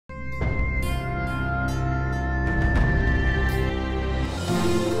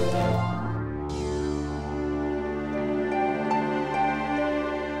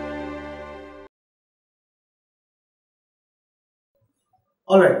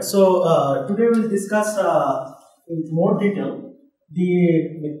Alright, so today we will discuss in more detail the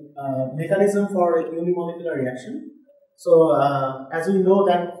mechanism for unimolecular reaction. So as we know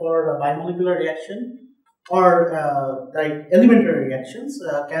that for bimolecular reaction or like elementary reactions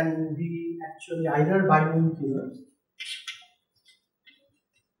can be actually either bimolecular,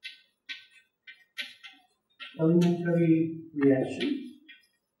 elementary reaction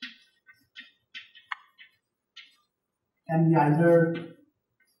can be either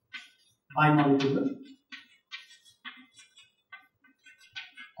bimolecular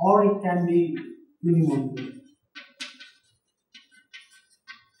or it can be unimolecular.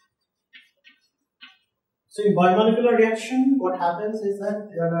 So in bimolecular reaction, what happens is that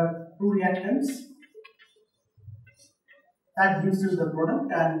there are two reactants that gives you the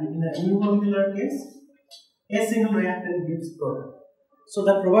product, and in the unimolecular case, a single reactant gives product. So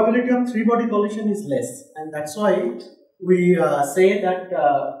the probability of three-body collision is less, and that's why we say that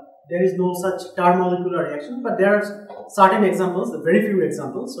there is no such termolecular reaction, but there are certain examples, very few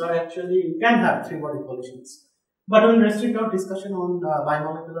examples, where actually you can have three-body collisions. But we will restrict our discussion on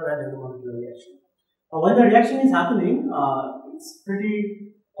bimolecular and unimolecular reaction. When the reaction is happening, it's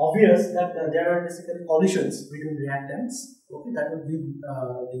pretty obvious that there are basically collisions between reactants. Okay, that will be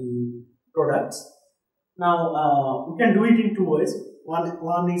the products. Now we can do it in two ways.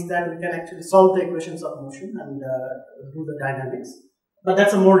 One is that we can actually solve the equations of motion and do the dynamics, but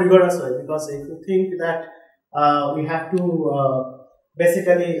that's a more rigorous way, because if you think that we have to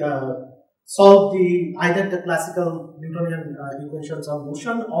basically solve either the classical Newtonian equations of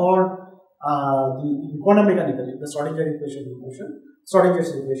motion or the quantum mechanically, the Schrodinger equation of motion,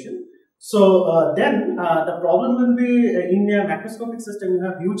 Schrodinger's equation. So then the problem will be in a macroscopic system you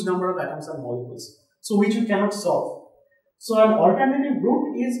have huge number of atoms and molecules, so which you cannot solve. So an alternative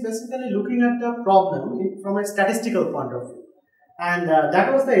route is basically looking at the problem from a statistical point of view, and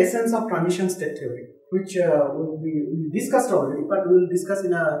that was the essence of transition state theory, which we discussed already, but we will discuss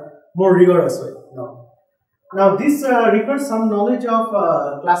in a more rigorous way now. Now this requires some knowledge of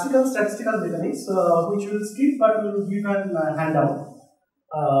classical statistical mechanics, which we will skip, but we will give an handout,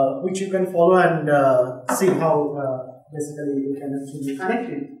 which you can follow and see how basically you can actually connect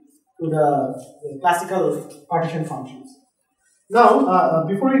it to the classical partition functions. Now,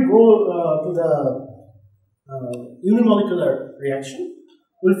 before we go to the unimolecular reaction,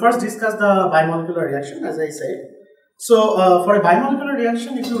 we'll first discuss the bimolecular reaction, as I said. So, for a bimolecular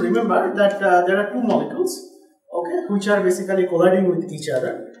reaction, if you remember that there are two molecules, okay, which are basically colliding with each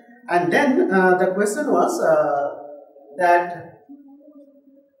other, and then the question was that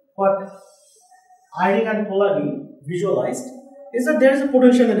what Eyring and Polanyi visualized is that there is a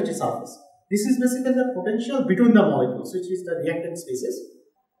potential energy surface. This is basically the potential between the molecules, which is the reactant species,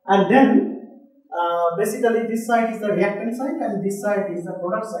 and then basically this side is the reactant side and this side is the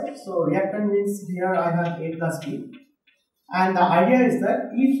product side. So reactant means here I have A plus B, and the idea is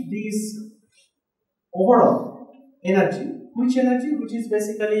that if this overall energy, which is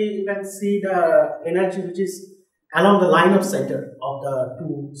basically, you can see the energy which is along the line of center of the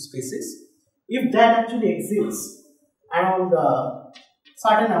two species, if that actually exists around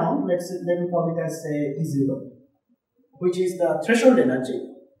certain amount, let me call it as say E0, which is the threshold energy,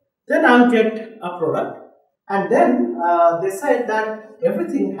 then I'll get a product. And then they said that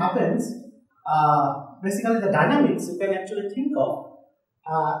everything happens, basically the dynamics you can actually think of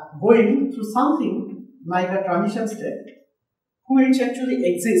going through something like a transition state, which actually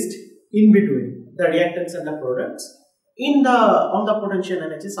exists in between the reactants and the products on the potential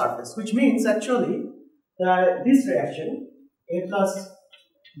energy surface, which means actually this reaction A plus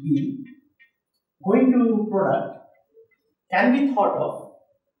B going to product can be thought of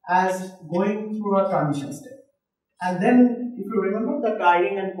as going through a transition state. And then if you remember that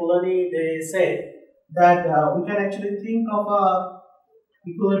Eyring and Polanyi, they said that we can actually think of a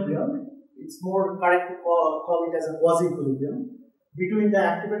equilibrium. It's more correct to call it as a quasi-equilibrium between the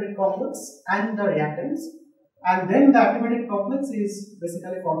activated complex and the reactants, and then the activated complex is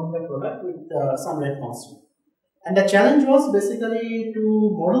basically forming the product with some rate constant. And the challenge was basically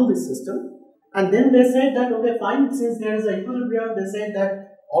to model this system, and then they said that okay fine, since there is an equilibrium, they said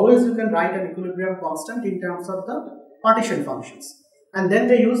that always you can write an equilibrium constant in terms of the partition functions, and then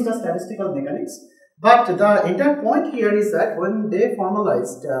they use the statistical mechanics. But the entire point here is that when they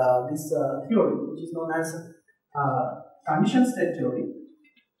formalized this theory, which is known as transition state theory,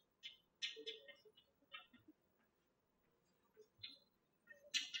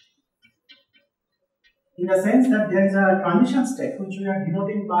 in the sense that there is a transition state which we are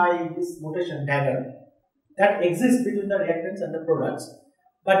denoting by this notation dagger that exists between the reactants and the products,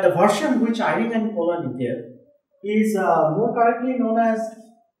 but the version which Eyring and Polanyi there is more correctly known as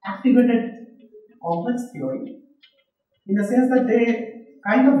activated complex theory, in the sense that they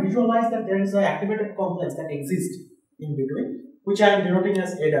kind of visualize that there is an activated complex that exists in between, which I am denoting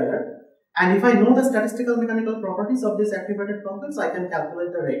as A dagger. And if I know the statistical mechanical properties of this activated complex, I can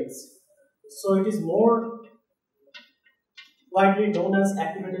calculate the rates. So it is more widely known as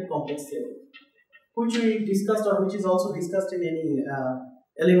activated complex theory, which we discussed or which is also discussed in any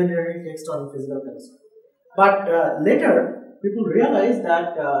elementary text or in physical chemistry. But later, people realized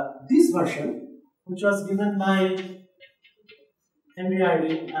that this version, which was given by Henry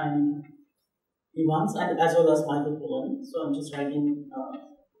Eyring and Evans, and as well as Michael Polanyi. So I'm just writing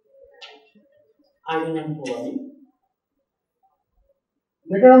Eyring and Polanyi.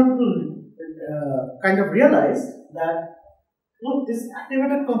 Later on, people kind of realized that look, this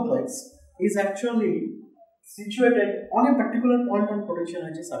activated complex is actually situated on a particular point on potential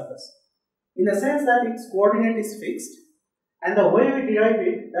energy surface, in the sense that its coordinate is fixed, and the way we derive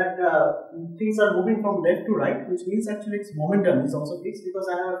it, that things are moving from left to right, which means actually its momentum is also fixed because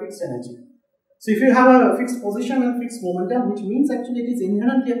I have a fixed energy. So if you have a fixed position and fixed momentum, which means actually it is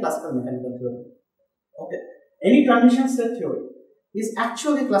inherently a classical mechanical theory. Okay, any transition state theory is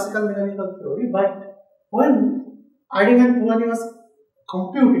actually classical mechanical theory, but when Eyring and Polanyi was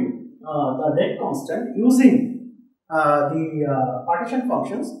computing the rate constant using the partition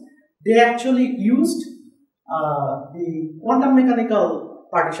functions, they actually used the quantum mechanical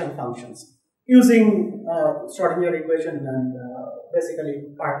partition functions using Schrodinger equation, and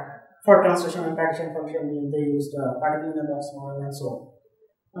basically for translation and partition function they used particle in a box model and so on.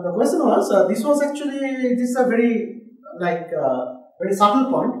 And the question was, this was actually, this is a very very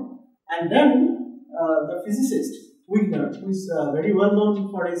subtle point, and then the physicist Wigner, who is very well known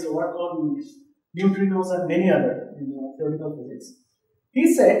for his work on neutrinos and many other theoretical physics,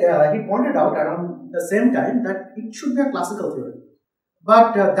 he said, he pointed out around the same time that it should be a classical theory.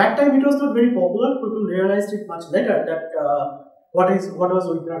 But that time it was not very popular. People realized it much later that what was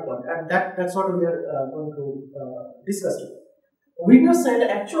Wigner's point, and that's what we are going to discuss today. Wigner said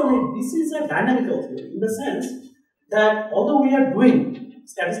actually this is a dynamical theory, in the sense that although we are doing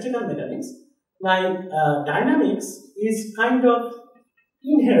statistical mechanics, like dynamics is kind of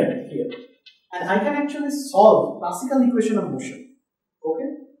inherent here, and I can actually solve classical equation of motion, okay,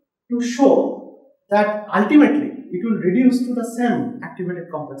 to show that ultimately it will reduce to the same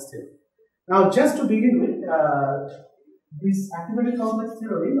activated complex theory. Now, just to begin with, this activated complex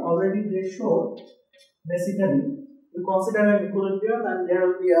theory already they showed, basically you consider an equilibrium and there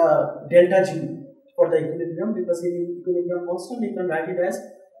will be a delta G for the equilibrium, because in equilibrium constant you can write it as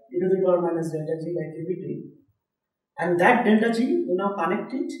e to the power minus delta G by kBT, and that delta G you now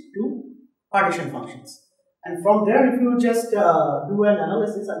connect it to partition functions, and from there if you just do an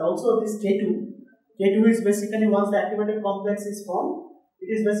analysis, and also this K2 is basically, once the activated complex is formed,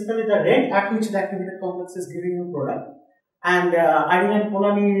 it is basically the rate at which the activated complex is giving you product. And Eyring and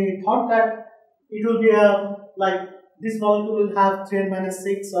Polanyi thought that it will be like this molecule will have 3n minus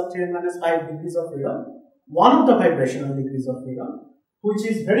 6 or 3n minus 5 degrees of freedom, one of the vibrational degrees of freedom, which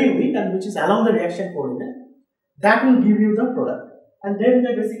is very weak and which is along the reaction coordinate, that will give you the product. And then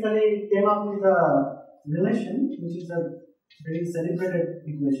they basically came up with a relation, which is a very celebrated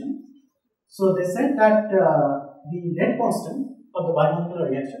equation. So they said that the rate constant of the bimolecular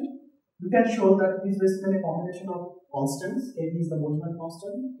reaction, we can show that it is basically a combination of constants. Kb is the Boltzmann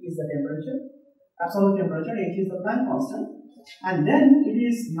constant, is the temperature, absolute temperature, H is the Planck constant, and then it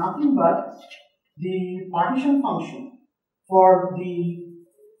is nothing but the partition function for the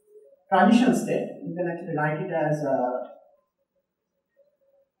transition state. You can actually write it as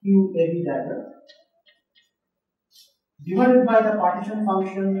QAB dagger divided by the partition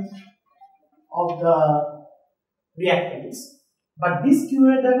function of the reactants. But this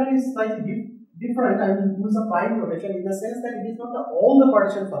QA dagger is slightly different. I will use a prime notation in the sense that it is not all the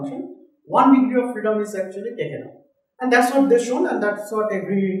partition function. 1 degree of freedom is actually taken out, and that's what they shown, and that's what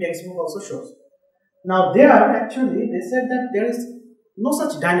every textbook also shows. Now there actually they said that there is no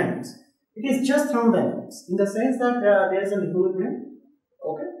such dynamics. It is just thermodynamics, in the sense that there is an equilibrium,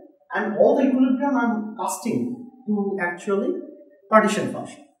 okay, and all the equilibrium I am casting to actually partition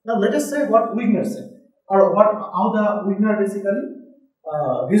function. Now let us say what Wigner said, or how the Wigner basically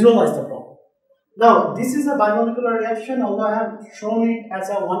visualized the problem. Now this is a bimolecular reaction, although I have shown it as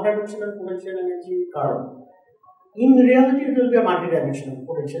a one-dimensional potential energy curve. In reality it will be a multi-dimensional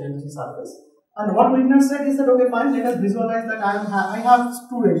potential energy surface. And what Wigner said is that, okay fine, let us visualize that I have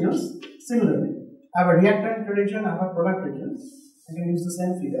two regions similarly. I have a reactant region, I have a product region. I can use the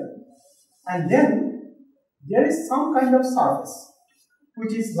same figure. And then there is some kind of surface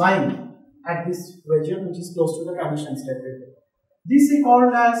which is lying at this region, which is close to the transition state region. This is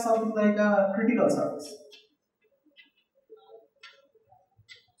called as something like a critical surface.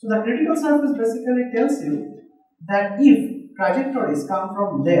 So the critical surface basically tells you that if trajectories come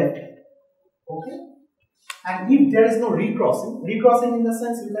from left, okay, and if there is no recrossing in the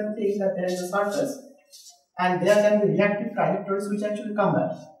sense you can think that there is a surface and there can be reactive trajectories which actually come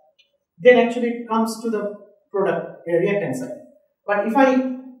back, then actually it comes to the product reactant side. But if I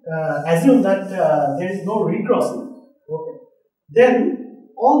assume that there is no recrossing, okay, then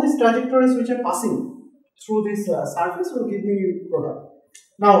all these trajectories which are passing through this surface will give me product.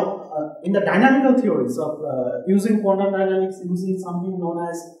 Now, in the dynamical theories of using quantum dynamics, using something known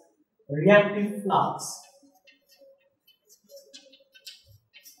as reactive flux,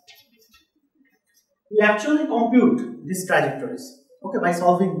 we actually compute these trajectories, okay, by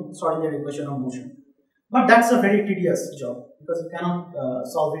solving Schrodinger equation of motion. But that's a very tedious job because you cannot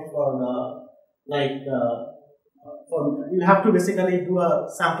solve it for you have to basically do a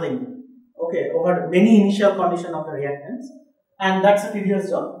sampling, okay, over many initial conditions of the reactants, and that's a tedious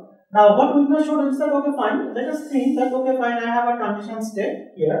job. Now, what we will show is that, okay, fine, let us think that, okay, fine, I have a transition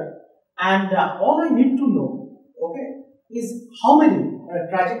state here, and all I need to know, okay, is how many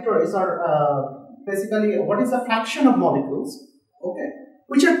trajectories are basically what is the fraction of molecules, okay,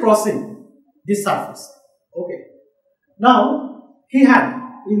 which are crossing this surface, okay. Now, he had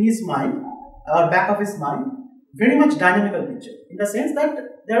in his mind, back of his mind, very much dynamical picture in the sense that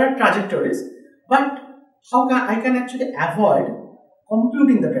there are trajectories, but how can I actually avoid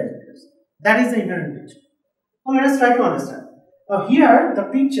computing the trajectories? That is the inherent picture. Now let us try to understand. Now here the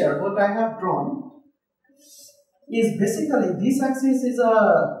picture what I have drawn is basically this axis is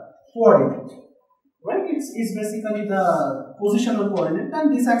a coordinate, right? It's basically the positional coordinate,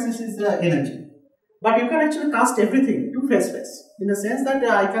 and this axis is the energy. But you can actually cast everything to phase space in the sense that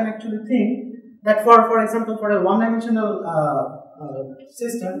I can actually think that for example for a one-dimensional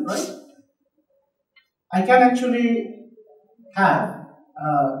system, right? I can actually have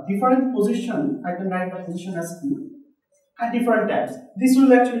different position. I can write the position as Q at different times. This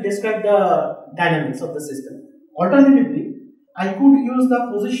will actually describe the dynamics of the system. Alternatively, I could use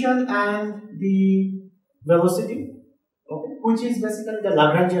the position and the velocity, okay, which is basically the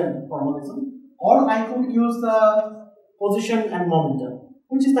Lagrangian formalism, or I could use the position and momentum,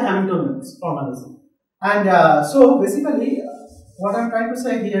 which is the Hamiltonian formalism. And so basically, what I'm trying to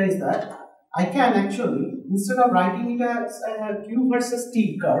say here is that I can actually, instead of writing it as a Q versus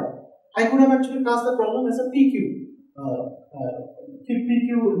T curve, I could have actually cast the problem as a PQ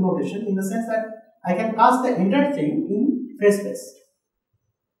notation, in the sense that I can cast the entire thing in phase space.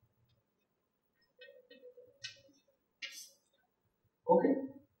 Okay.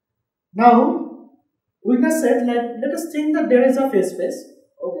 Now, we just said, let us think that there is a phase space,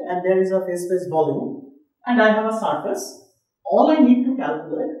 okay, and there is a phase space volume, and I have a surface. All I need to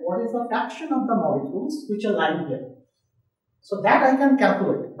calculate what is the fraction of the molecules which are lying here. So that I can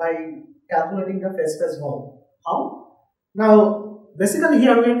calculate by calculating the phase space volume. How? Now, basically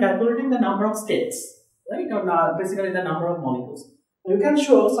here we are calculating the number of states, right? Or basically the number of molecules. You can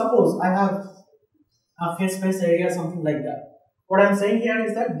show, suppose I have a phase space area, something like that. What I am saying here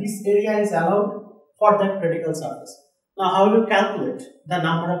is that this area is allowed for that critical surface. Now, how will you calculate the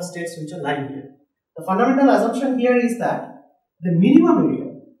number of states which are lying here? The fundamental assumption here is that the minimum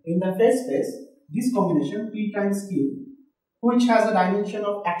area in the phase space, this combination P times Q, which has a dimension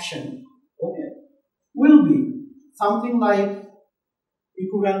of action, okay, will be something like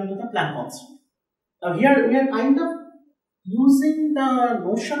equivalent to the Planck constant. Now here we are kind of using the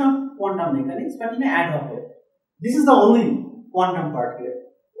notion of quantum mechanics, but in an ad hoc way. This is the only quantum part here.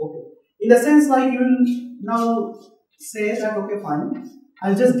 Okay. In the sense like you will now say that, okay, fine,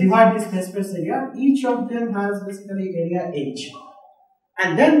 I'll just divide this phase space area. Each of them has basically area H.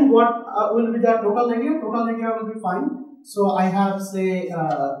 And then what will be the total area? Total area will be fine. So I have, say,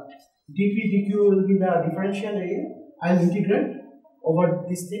 dp dq will be the differential area. I'll integrate over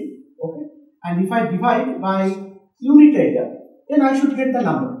this thing. Okay. And if I divide by unit area, then I should get the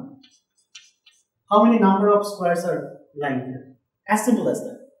number. How many number of squares are lying here? As simple as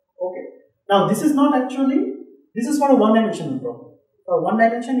that. Okay. Now this is not actually, this is for a one-dimensional problem. For one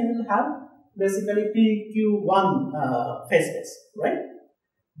dimension, you will have basically PQ1 phase space, right?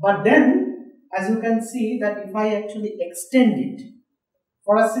 But then, as you can see that if I actually extend it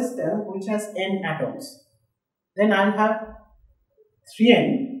for a system which has n atoms, then I'll have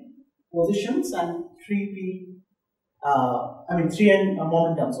 3n positions and 3n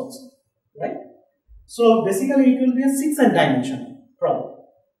momentums also, right? So basically it will be a 6 dimensional problem.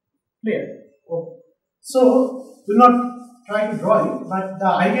 Clear? Okay. So we'll not try to draw it, but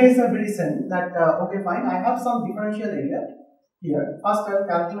the idea is very simple that okay fine, I have some differential area here. First I will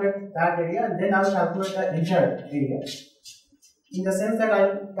calculate that area and then I will calculate the entire area. In the sense that I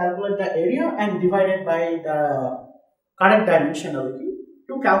will calculate the area and divide it by the correct dimensionality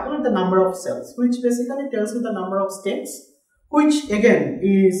to calculate the number of cells, which basically tells you the number of states, which again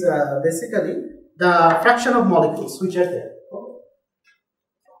is basically the fraction of molecules which are there. Okay.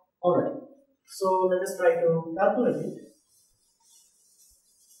 Alright, so let us try to calculate it.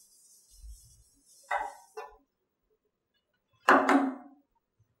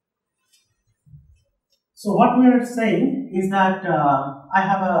 So what we are saying is that I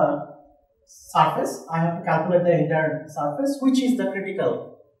have a surface, I have to calculate the entire surface, which is the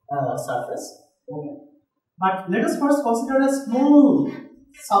critical surface. Okay. But let us first consider a small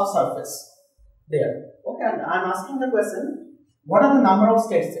subsurface there. Okay, and I am asking the question, what are the number of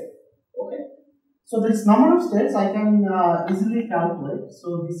states there? Okay. So this number of states I can easily calculate.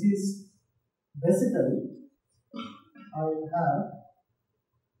 So this is basically, I will have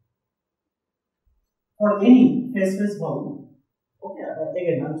for any phase space volume. Okay,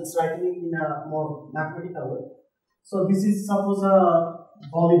 again I am just writing it in a more mathematical way. So this is suppose a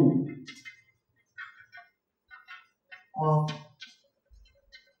volume of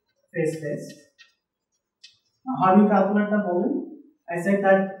phase space. Now how do you calculate the volume? I said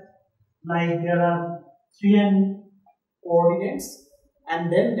that like there are 3n coordinates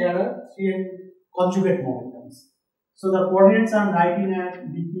and then there are 3n conjugate momentums. So the coordinates I am writing at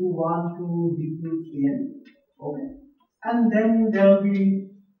dq1 to dq3n. Okay. And then there will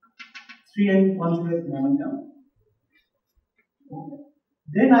be 3n conjugate momentum. Okay.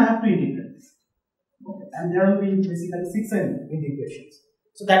 Then I have to integrate this. Okay. And there will be basically 6n integrations.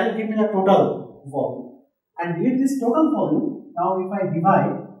 So that will give me the total volume. And with this total volume, now if I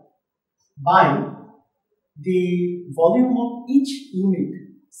divide by the volume of each unit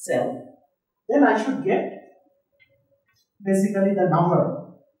cell, then I should get basically the number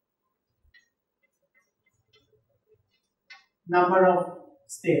of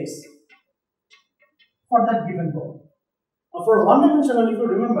states for that given volume. Now for one dimensional, if you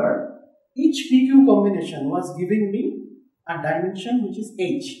remember, each PQ combination was giving me a dimension which is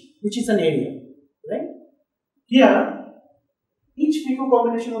H, which is an area, right? Here, each PQ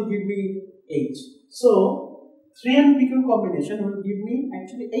combination will give me H. So 3n PQ combination will give me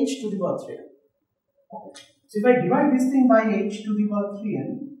actually H to the power 3n. Okay. So if I divide this thing by H to the power 3n,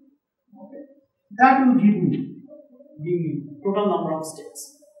 okay, that will give me the total number of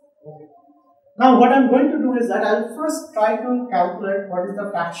states. Okay. Now what I am going to do is that I will first try to calculate what is the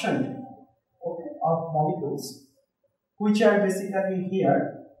fraction, okay, of molecules which are basically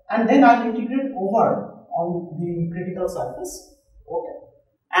here, and then I will integrate over on the critical surface. Okay.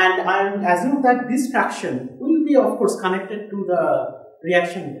 And I will assume that this fraction will be of course connected to the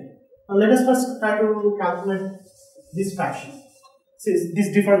reaction rate. Now let us first try to calculate this fraction,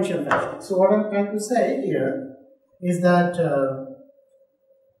 this differential fraction. So what I am trying to say here is that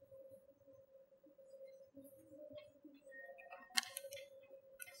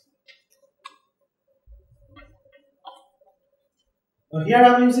here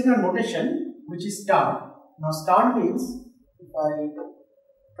I am using a notation which is star. Now star means, if I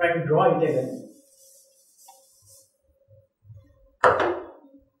try to draw it again,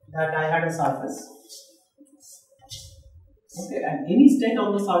 that I had a surface. Okay, and any state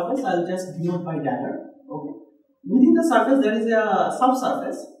on the surface I will just denote by dagger. Okay. Within the surface there is a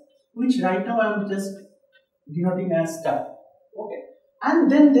subsurface which right now I am just denoting as star. Okay. And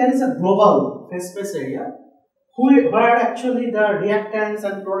then there is a global phase space area where actually the reactants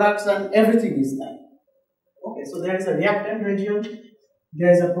and products and everything is there. Okay, so there is a reactant region,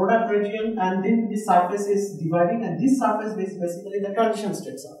 there is a product region, and then this surface is dividing, and this surface is basically the transition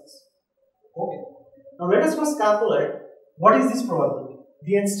state surface. Okay. Now let us first calculate what is this probability,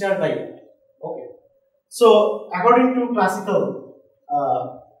 dn star by n. Okay. So according to classical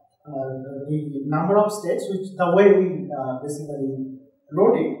the number of states, which the way we basically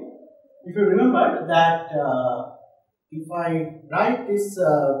wrote it, if you remember that if I write this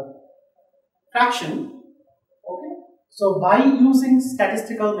fraction, okay, so by using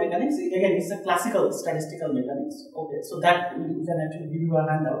statistical mechanics, again it's a classical statistical mechanics, okay, so that we can actually give you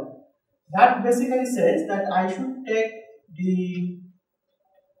a handout. That basically says that I should take the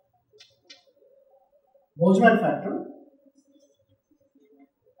Boltzmann factor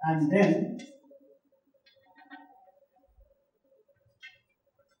and then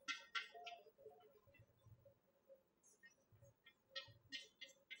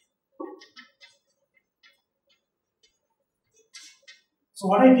So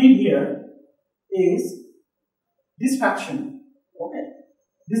what I did here is this fraction, okay,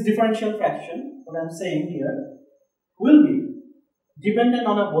 this differential fraction, what I am saying here, will be dependent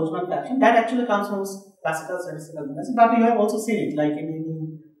on a Boltzmann fraction. That actually comes from classical statistical method, but you have also seen it, like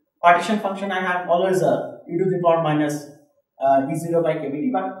in partition function I have always a e to the power minus d0 by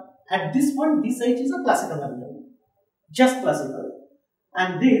kbt, but at this point this h is a classical value, just classical.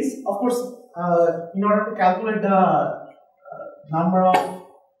 And this, of course, in order to calculate the number of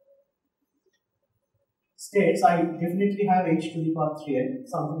states, I definitely have h to the power 3n,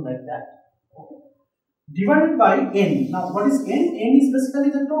 something like that. Okay. Divided by n. Now, what is n? N is basically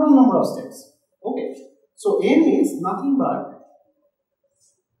the total number of states. Okay. So, n is nothing but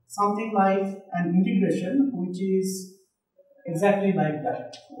something like an integration which is exactly like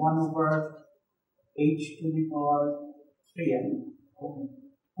that, 1 over h to the power 3n, okay,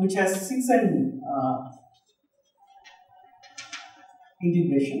 which has 6n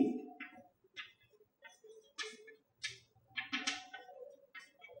integration.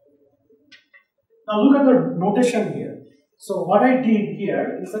 Now look at the notation here. So what I did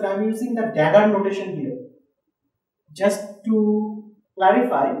here is that I am using the dagger notation here, just to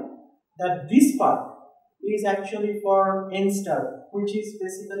clarify that this part is actually for n star, which is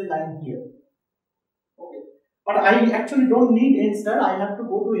basically lying here. Okay. But I actually don't need n star, I have to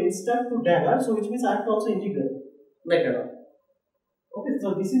go to n star to dagger, so which means I have to also integrate later on. Okay,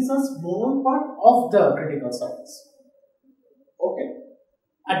 so this is a small part of the critical surface. Okay,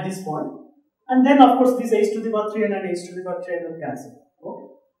 at this point. And then of course this h to the power 3n and h to the power 3n will cancel. Okay.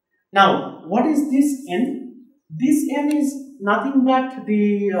 Now, what is this n? This n is nothing but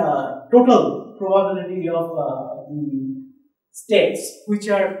the total probability of the states, which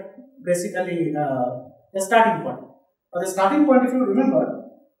are basically the starting point. The starting point, if you remember,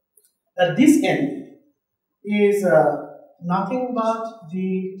 that this n is nothing but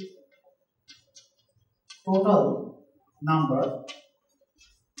the total number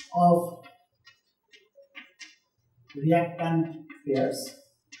of reactant pairs,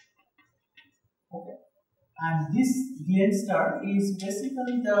 okay, and this dn star is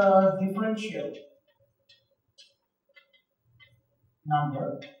basically the differential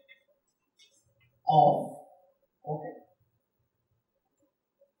number of, okay,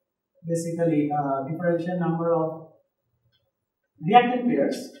 basically differential number of reactant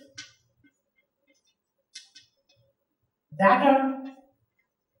pairs that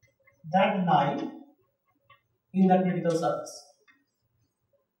lie in the critical surface.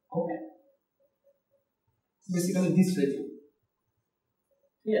 Okay. Basically this ratio.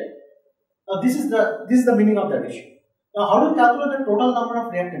 Here. Now this is the meaning of the ratio. Now how do you calculate the total number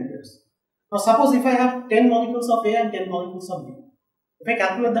of reactant pairs? Now suppose if I have 10 molecules of A and 10 molecules of B. If I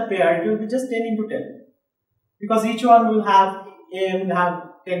calculate the pair, it will be just 10 into 10. Because each one will have A will have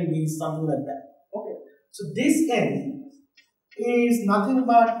 10 B's, something like that. Okay. So this n is nothing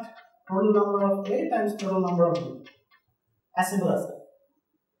but total number of A times total number of B. As simple as that.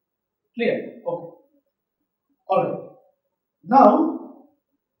 Clear? Okay. Alright. Now,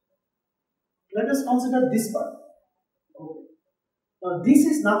 let us consider this part. Okay. Now, this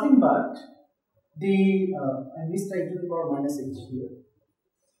is nothing but the, and this take to the power minus h here.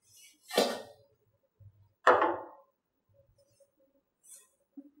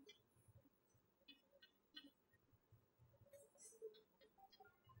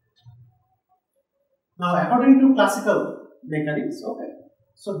 Now, according to classical mechanics, okay,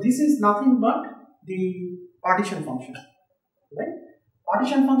 so this is nothing but the partition function, right?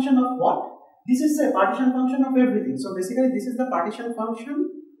 Partition function of what? This is a partition function of everything. So basically, this is the partition function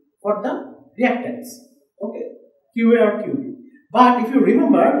for the reactants, okay, QA or QB. But if you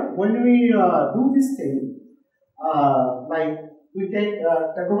remember, when we do this thing, like we take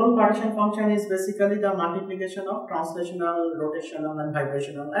the total partition function is basically the multiplication of translational, rotational, and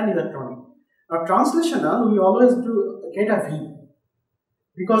vibrational and electronic. Now, translational, we always get a V,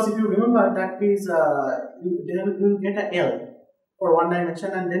 because if you remember, that is you will get a L for one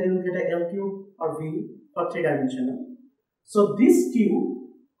dimension, and then you will get a L cube or V for 3 dimensional. So this Q,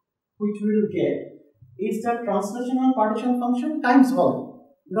 which we will get, is the translational partition function times volume,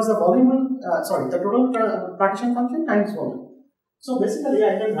 because the volume will the total partition function times volume. So basically,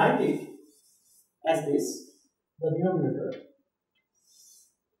 I can write it as this, the denominator.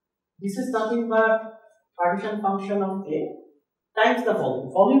 This is nothing but partition function of A times the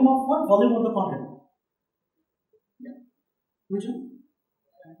volume. Volume of what? Volume of the content. Yeah. Which one?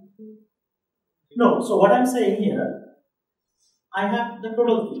 No. So what I'm saying here, I have the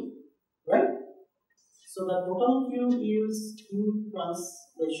total Q, right? So the total Q is Q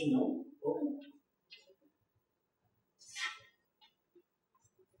translational. Okay.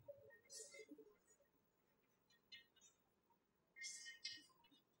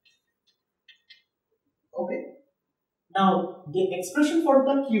 Okay. Now the expression for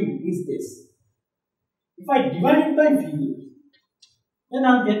the Q is this. If I divide it by V, then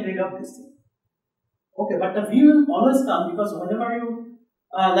I'll get rid of this thing. Okay, but the V will always come because whenever you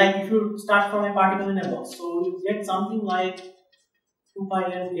like if you start from a particle in a box, so you get something like 2 pi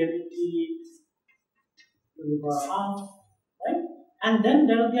n kT to the power half, right? And then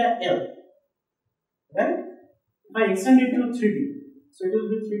there will be a L, right? If I extend it to 3D, so it will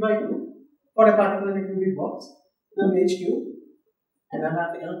be 3 by 2 for a particle in a cubic box. It will be H cube, and then I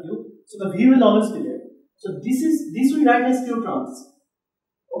have L cube. So the V will always be there. So this we write as Q trans.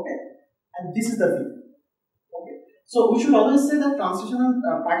 Okay, and this is the V. Okay, so we should always say that transitional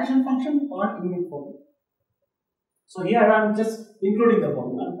partition function or unit volume. So here I am just including the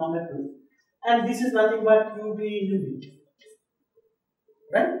volume and come back to it. And this is nothing but UB into V,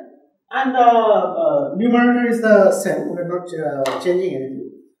 right? And the numerator is the same. We are not changing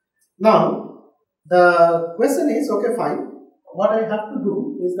anything. Now the question is, okay, fine. What I have to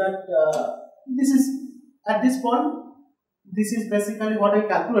do is that this is at this point. This is basically what I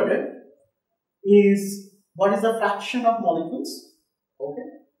calculated. Is what is the fraction of molecules, okay,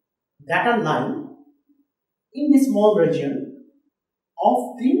 that are lying in the small region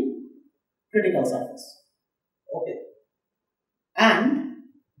of the critical surface, okay. And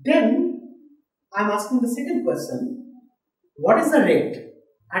then I am asking the second question: what is the rate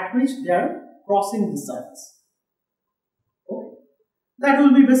at which they are crossing this surface? Okay, that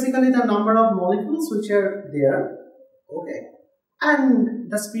will be basically the number of molecules which are there, okay, and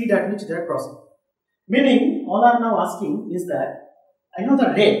the speed at which they are crossing. Meaning, all I am now asking is that I know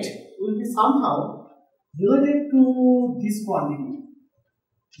the rate will be somehow related to this quantity,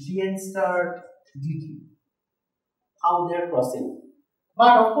 dn star dt, how they are crossing.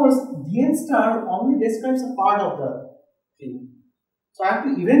 But of course, dn star only describes a part of the thing. So I have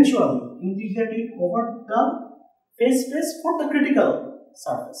to eventually integrate it over the phase space for the critical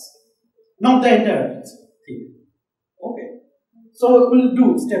surface, not the entire thing. Okay. So we will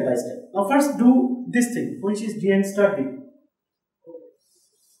do step by step. Now first do this thing, which is dn star d.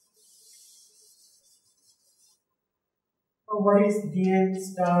 Now what is dn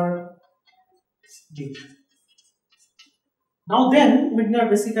star d? Now then we can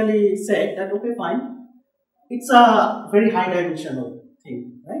basically say that okay, fine, it's a very high dimensional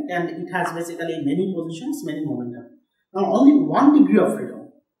thing, right? And it has basically many positions, many momentum. Now only 1 degree of freedom,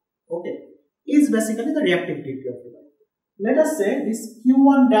 okay, is basically the reactive degree of freedom. Let us say this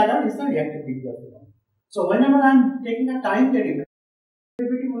Q1 dagger is the reactive degree of freedom. So whenever I am taking a time derivative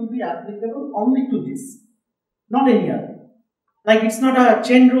will be applicable only to this, not any other. Like it's not a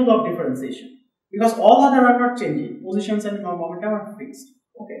chain rule of differentiation because all other are not changing. Positions and momentum are fixed.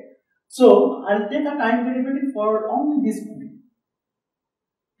 Okay. So I'll take a time derivative for only this movie.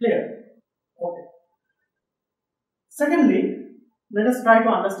 Clear? Okay. Secondly, let us try to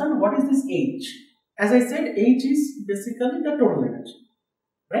understand what is this H. As I said, H is basically the total energy,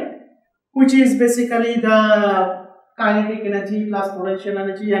 right? Which is basically the kinetic energy plus potential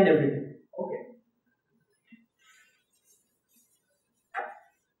energy and everything. Okay.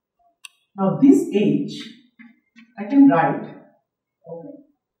 Now this H I can write, okay,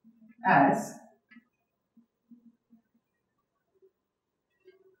 as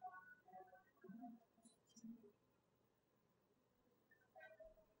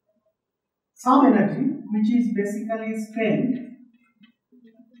some energy which is basically spent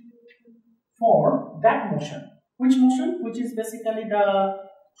for that motion. Which motion? Which is basically the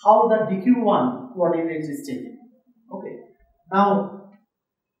how the dq1 coordinate is changing. Okay. Now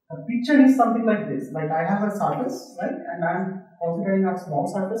the picture is something like this. Like I have a surface, right, and I am considering a small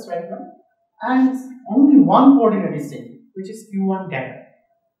surface right now, and only one coordinate is changing, which is q1 dagger.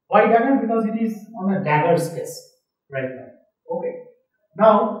 Why dagger? Because it is on a dagger space right now. Okay.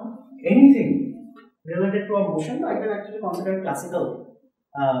 Now anything related to a motion, I can actually consider classical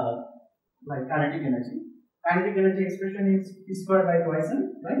like kinetic energy. Kinetic energy expression is p square by twice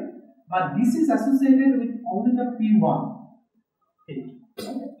n, right? But this is associated with only the p1 thing.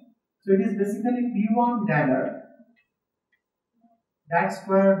 Okay. So it is basically p1 dagger that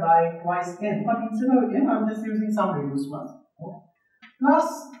square by twice n, but instead of n, I am just using some reduced mass. Okay. Plus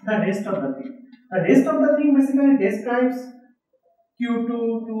the rest of the thing. The rest of the thing basically describes Q2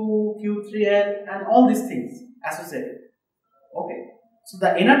 to Q3L and all these things associated. Okay. So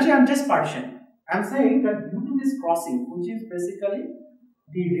the energy I am just partitioning. I am saying that due to this crossing, which is basically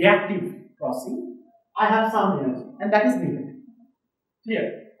the reactive crossing, I have some energy and that is needed.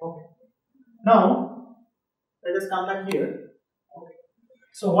 Clear? Okay. Now let us come back here. Okay.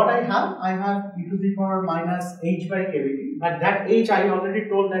 So what I have e to the power minus h by kBt, but that h I already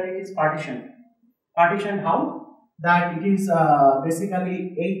told that it is partition partition how? That it is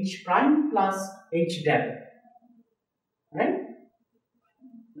basically H prime plus H del, right?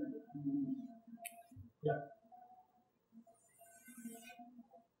 Yeah.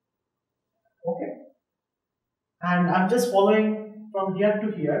 Okay. And I'm just following from here to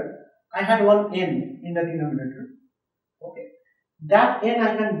here. I had one n in the denominator. Okay. That n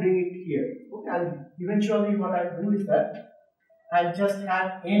I can bring it here. Okay. I'll eventually what I'll do is that I'll just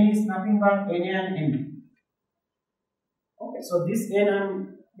have n is nothing but n and n. Okay. So this n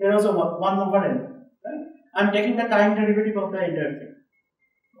there was a 1 over n. Right? I'm taking the time derivative of the entire thing.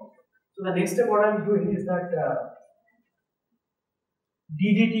 Okay. So the next step what I'm doing is that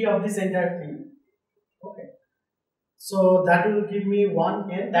ddt of this entire thing. Okay. So that will give me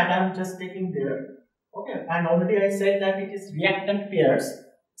 1 n that I'm just taking there. Okay. And already I said that it is reactant pairs,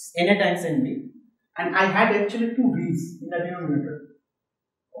 Na times Nb, and I had actually two v's in the denominator.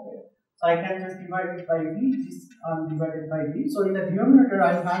 Okay. So I can just divide it by v, this divided by v. So in the denominator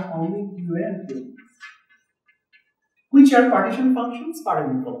I have only qa and q, which are partition functions per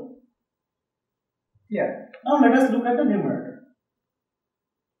unit. Yeah. Now let us look at the numerator.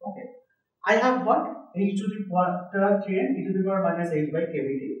 Okay. I have what? H to the power 3n e to the power minus h by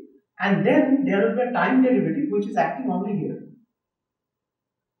kBt, and then there will be a time derivative which is acting only here.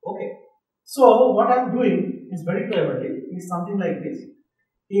 Okay. So what I am doing is very cleverly is something like this.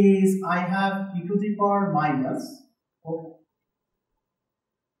 Is I have e to the power minus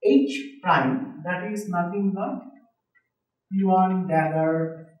h prime, that is nothing but p1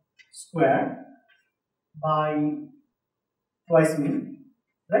 dagger square by twice mu,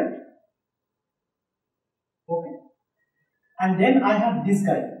 right? Okay. And then I have this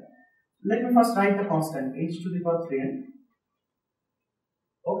guy. Let me first write the constant h to the power 3n.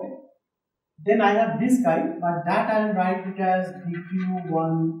 Okay. Then I have this guy, but that I will write it as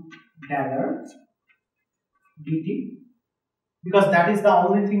dq1 dagger dt, because that is the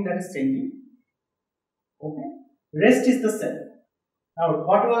only thing that is changing. Okay. Rest is the same. Now,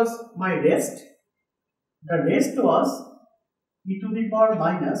 what was my rest? The rest was e to the power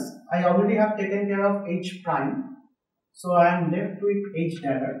minus, I already have taken care of h prime, so I am left with h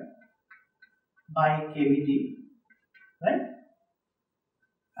dagger by kBt, right?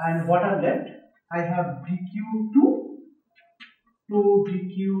 And what are left? I have dq2 to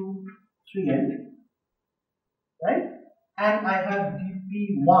dq3n, right? And I have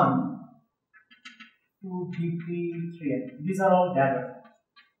dp1 to dp3n. These are all dagger.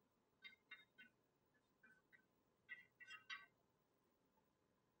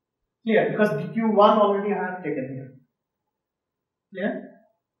 Clear? Because dq1 already I have taken here. Clear?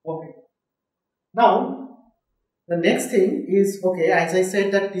 Okay. Now, the next thing is, okay, as I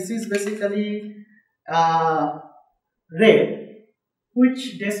said that this is basically red,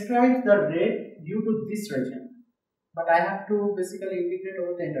 which describes the red due to this region. But I have to basically integrate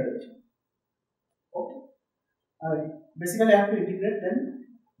over the entire region. Okay. Basically I have to integrate then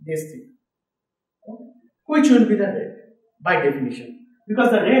this thing. Okay. Which will be the red by definition.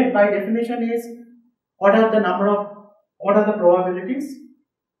 Because the red by definition is what are the probabilities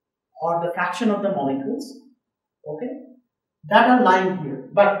or the fraction of the molecules, okay, that are lying here.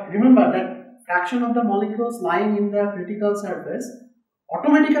 But remember that fraction of the molecules lying in the critical surface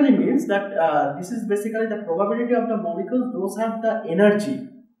automatically means that this is basically the probability of the molecules, those have the energy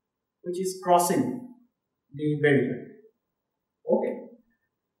which is crossing the barrier. Okay.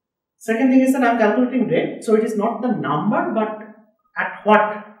 Second thing is that I am calculating rate, so it is not the number but at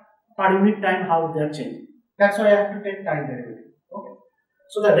what per unit time how they are changing. That's why I have to take time derivative. Okay.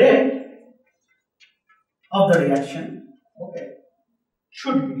 So the rate of the reaction, okay,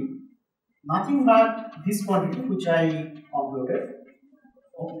 should be nothing but this quantity which I concluded.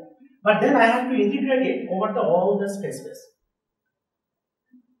 Okay. But then I have to integrate it over all the spaces.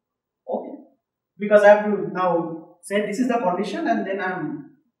 Okay. Because I have to now say this is the condition and then I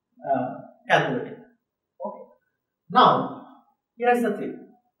am calculating. Okay. Now, here is the thing.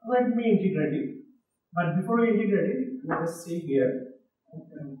 Let me integrate it. But before we integrate it, let us see here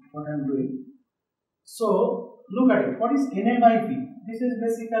what I am doing. So, look at it. What is Na by V? This is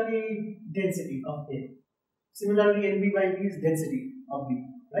basically density of A. Similarly, Nb by V is density of B,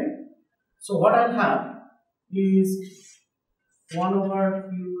 right? So, what I'll have is 1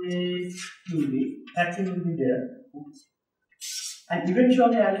 over Qa Qb. That thing will be there. And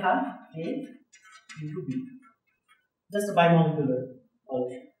eventually, I'll have A into B. Just a bimolecular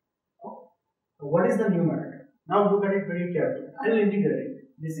solution. Okay. So, what is the numerator? Now, look at it very carefully. I will integrate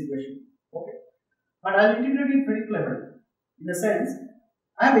this equation. Okay. But I will integrate it very cleverly. In the sense,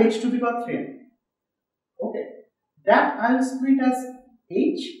 I have h to the power 3n. Okay. That I will split as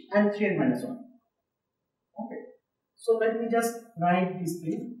h and 3n minus 1. So let me just write this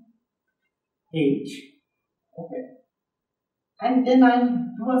thing h, okay, and then I'll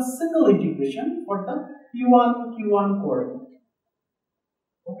do a single integration for the q1 coordinate.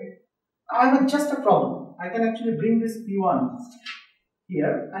 Okay, I have just a problem. I can actually bring this p1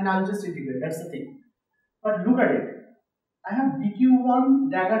 here and I'll just integrate. That's the thing. But look at it. I have dq1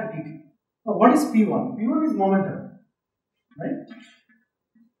 dagger dt. Now what is p1? P1 is momentum, right?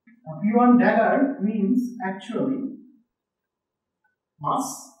 Now p1 dagger means actually mass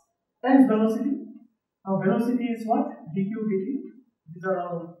times velocity. Now velocity is what? dq dt. These are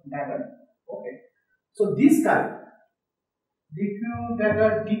all dagger. Okay. So this guy, dq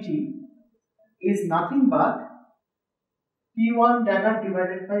dagger dt, is nothing but p1 dagger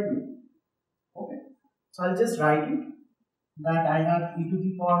divided by u. Okay. So I'll just write it that I have e to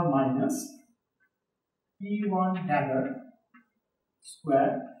the power minus p1 dagger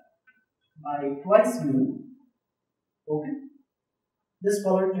square by twice mu. Okay. Just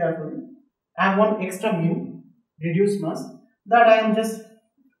follow it carefully. I have one extra mu, reduced mass, that I am just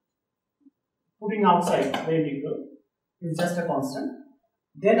putting outside the integral. It's just a constant.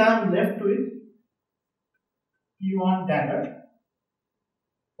 Then I am left with p1 dagger.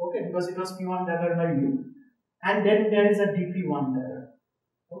 Okay, because it was p1 dagger by u. And then there is a dp1 dagger.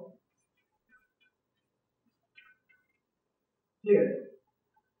 Okay. Clear?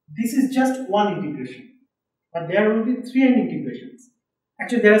 This is just one integration. But there will be 3 n integrations.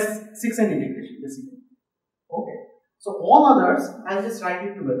 Actually, there are 6 n integrations basically. Okay. So all others, I'll just write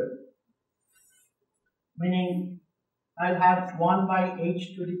it together. Meaning, I'll have 1 by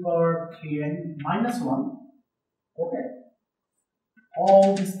h to the power 3n minus 1. Okay.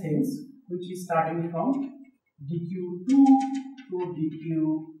 All these things, which is starting from dq2 to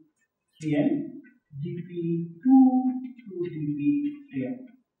dq3n, dp2 to dp3n,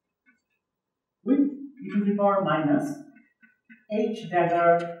 with e to the power minus h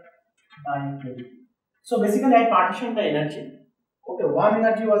dagger by k. So basically I partitioned the energy. Okay, one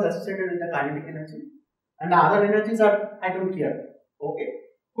energy was associated with the kinetic energy and the other energies are, I don't care. Okay,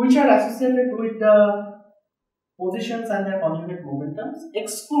 which are associated with the positions and their conjugate momentums,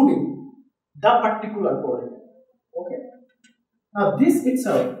 excluding the particular coordinate. Okay. Now this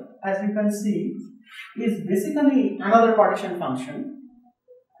itself, as you can see, is basically another partition function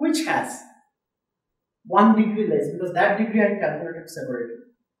which has 1 degree less, because that degree I calculated separately.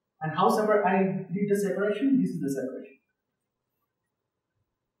 And how I did the separation? This is the separation.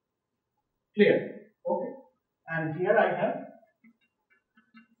 Clear? Okay. And here I have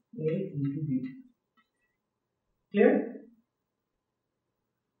A into B. Clear?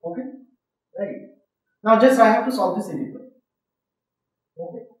 Okay. Right. Now just I have to solve this integral.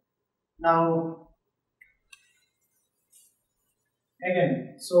 Okay. Now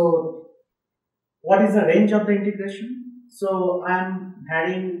again, so what is the range of the integration? So I am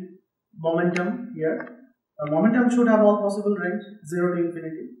varying momentum here. The momentum should have all possible range, 0 to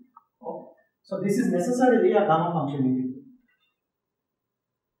infinity. Okay. So this is necessarily a gamma function integral.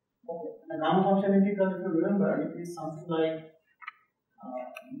 Okay. And the gamma function integral, if you remember, it is something like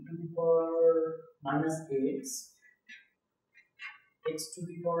e to the power minus x to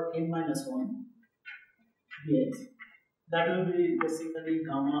the power n minus 1 dx. That will be basically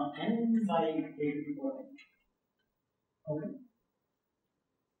gamma n by a to the power n. Okay.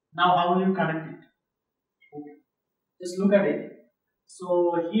 Now how will you connect it? Okay. Just look at it. So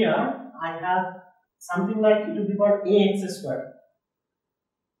here I have something like e to the power ax square.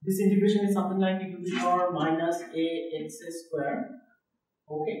 This integration is something like e to the power minus ax square.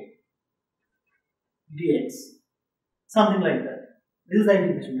 Okay. Dx. Something like that. This is the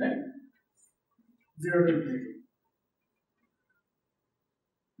integration, right? 0 to infinity.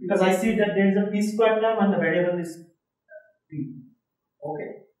 Because I see that there is a p square term and the variable is p.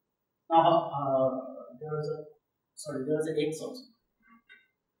 Okay. Now there was a x also.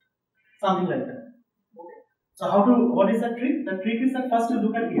 Something like that. Okay. So what is the trick? The trick is that first you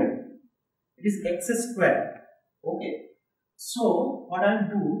look at here. It is x square. Okay. So what I'll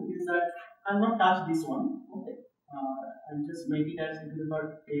do is that I'll not touch this one. Okay. I'll just make it as e to the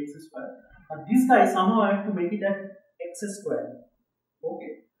power x square. But this guy somehow I have to make it as x square.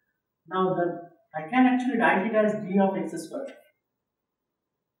 Okay. Now I can actually write it as d of x square.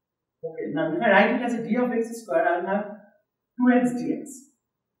 Okay. Now if I write it as a d of x square, I'll have 2x dx.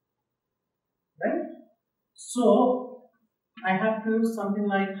 Right? So I have to use something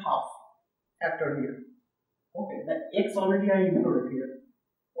like half factor here. Okay. The x already I included here.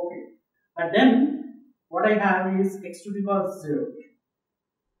 Okay. But then what I have is x to the power 0.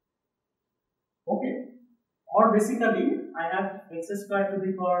 Okay. Or basically I have x square to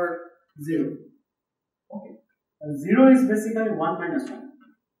the power 0. Okay. 0 is basically 1 minus 1.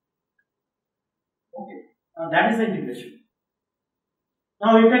 Okay, now that is the integration.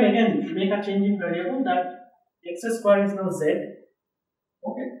 Now you can again make a changing variable that x square is now z.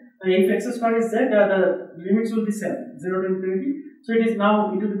 Okay, now if x square is z, the limits will be same, 0 to infinity. So it is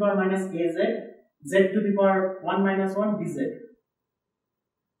now e to the power minus az, z to the power 1 minus 1 dz.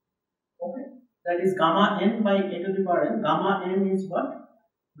 Okay, that is gamma n by a to the power n. Gamma n is what?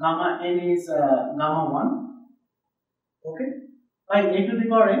 Gamma n is gamma 1. Okay, by a to the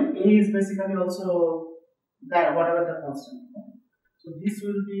power n, a is basically also that whatever the constant. Okay. So this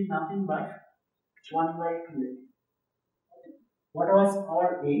will be nothing but 1 by 2a. Okay. What was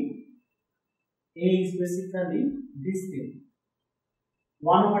our a? A is basically this thing,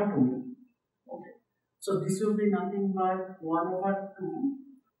 1 over 2. Okay, so this will be nothing but 1 over 2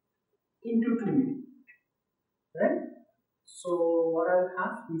 into 2, right? So what I'll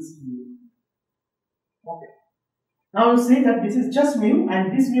have is mu. Okay. Now you see that this is just mu,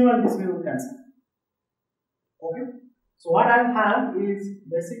 and this mu will cancel. Okay. So what I'll have is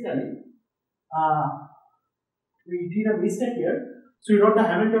basically we did a mistake here. So we wrote the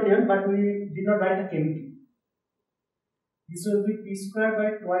Hamiltonian, but we did not write the cavity. This will be p square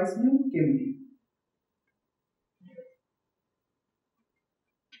by twice mu cavity.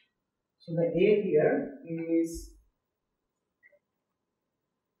 So the a here is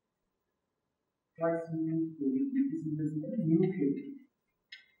twice mu cavity. This is basically mu cavity.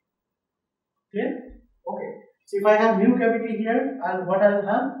 Clear? Okay. So if I have mu cavity here, what I'll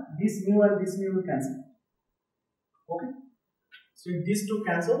have, this mu and this mu will cancel. Okay. So if these two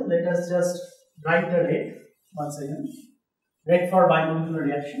cancel, let us just write the rate once again. Rate for bimolecular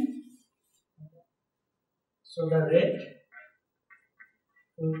reaction. So the rate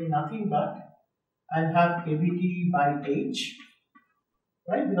will be nothing but I'll have kBT by H,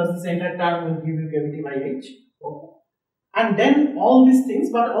 right? Because this entire term will give you kBT by H. Okay. And then all these things,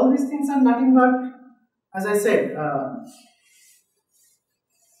 but all these things are nothing but, as I said,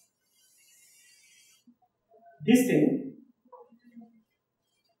 this thing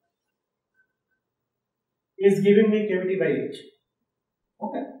is giving me kBT by H.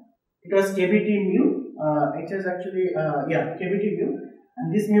 Okay, it was kBT mu. H is actually kBT mu,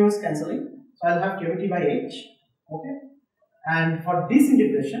 and this mu is cancelling. So I'll have kBT by H. Okay, and for this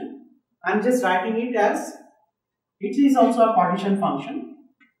integration, I'm just writing it as it is also a partition function.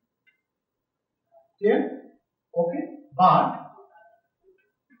 Clear? Okay, but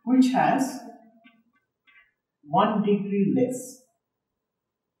which has 1 degree less.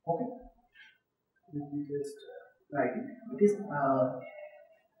 Okay. Let me just write it. It is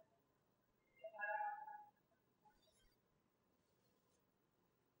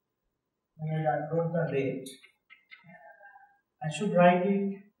when I wrote the rate, I should write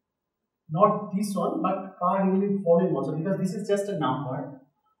it not this one but per unit volume also, because this is just a number.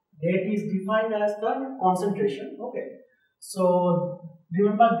 Rate is defined as the concentration. Okay. So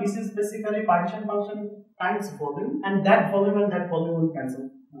remember, this is basically partition function times volume, and that volume will cancel.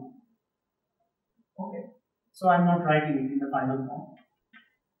 Okay, so I'm not writing it in the final form.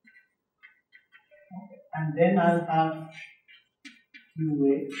 Okay. And then I'll have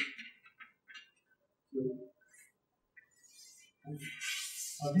QA.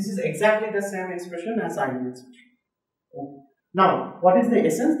 This is exactly the same expression as ideal expression. Okay. Now, what is the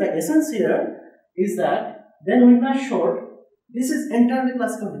essence? The essence here is that then we are short. This is entirely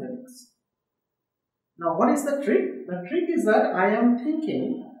classical mechanics. Now, what is the trick? The trick is that I am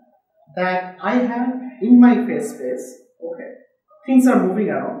thinking that I have in my phase space, okay, things are moving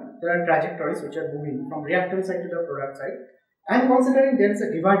around. There are trajectories which are moving from reactant side to the product side. I am considering there is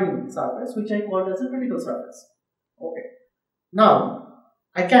a dividing surface which I call as a critical surface. Okay. Now,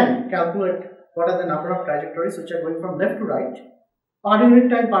 I can calculate what are the number of trajectories which are going from left to right per unit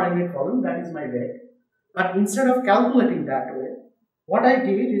time per unit volume. That is my rate. But instead of calculating that way, what I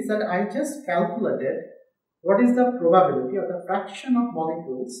did is that I just calculated what is the probability or the fraction of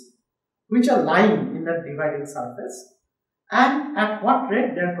molecules which are lying in that dividing surface and at what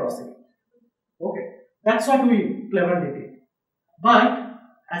rate they are crossing. Okay, that's what we cleverly did. But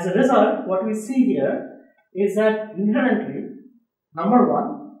as a result, what we see here is that inherently, number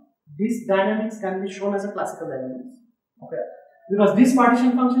one, these dynamics can be shown as a classical dynamics. Okay, because these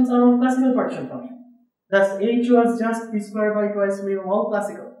partition functions are all classical partition functions. Thus, H was just p square by twice mu, all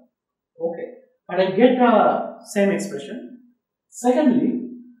classical. Okay, but I get the same expression. Secondly,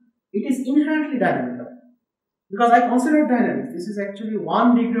 it is inherently dynamical because I consider dynamics. This is actually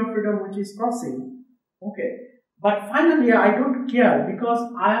 1 degree of freedom which is crossing. Okay, but finally I don't care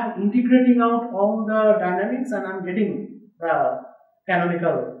because I am integrating out all the dynamics and I am getting the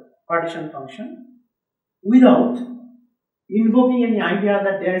canonical partition function. without invoking any idea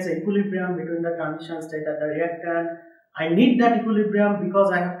that there is an equilibrium between the transition state and the reactant. I need that equilibrium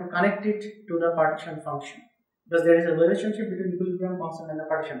because I have to connect it to the partition function, because there is a relationship between equilibrium constant and the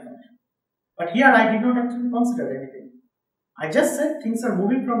partition function. But here I did not actually consider anything. I just said things are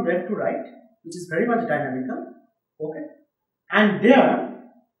moving from left to right, which is very much dynamical. Okay, and there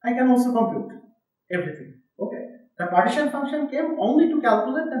I can also compute everything. Okay, the partition function came only to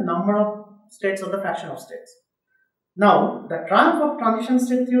calculate the number of states or the fraction of states. Now, the triumph of transition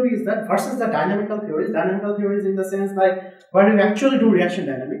state theory is that versus the dynamical theories. Dynamical theories, in the sense like where we actually do reaction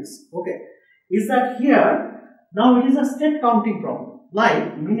dynamics, okay, is that here now it is a state counting problem.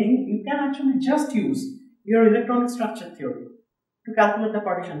 Like, meaning you can actually just use your electronic structure theory to calculate the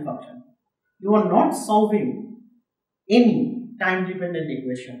partition function. You are not solving any time dependent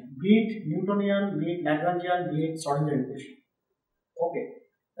equation, be it Newtonian, be it Lagrangian, be it Schrodinger equation. Okay,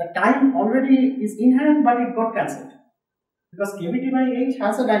 the time already is inherent, but it got cancelled, because kVt by h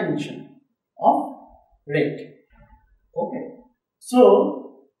has a dimension of rate. Okay,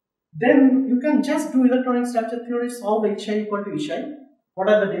 so then you can just do electronic structure theory, solve hi equal to hi. What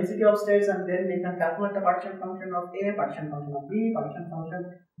are the density of states, and then you can calculate the partition function of A, partition function of B, partition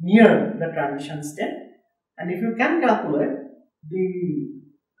function near the transition state. And if you can calculate the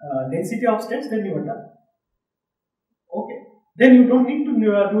density of states, then you are done. Okay, then you don't need to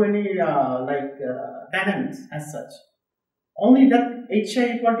do any dynamics as such. Only that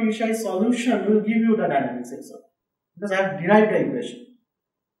hi equal to hi solution will give you the dynamics itself, because I have derived the equation.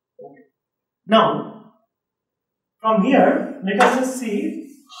 Okay. Now, from here, let us just see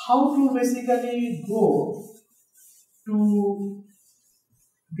how to basically go to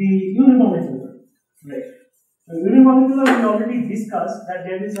the unimolecular. Right. So unimolecular, we already discussed that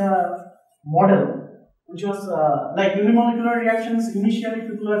there is a model which was like unimolecular reactions. Initially,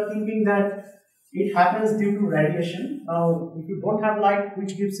 people are thinking that it happens due to radiation. Now, if you don't have light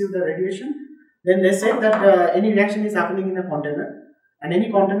which gives you the radiation, then they said that any reaction is happening in a container, and any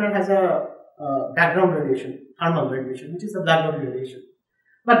container has a background radiation, thermal radiation, which is the black body radiation.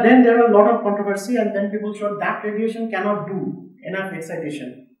 But then there were a lot of controversy, and then people showed that radiation cannot do enough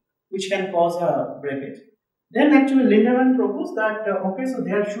excitation, which can cause a breakage. Then actually Lindemann proposed that okay, so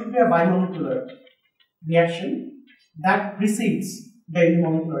there should be a bimolecular reaction that precedes the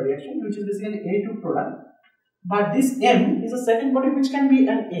unimolecular reaction, which is basically A2 product. But this M is a second body which can be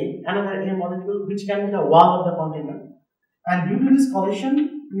an A, another A molecule, which can be the wall of the container. And due to this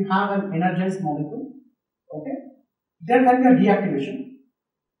collision, we have an energized molecule. Okay, there can be a deactivation,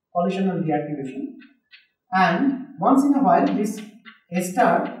 collisional deactivation, and once in a while, this A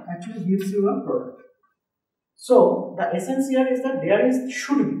star actually gives you a product. So the essence here is that there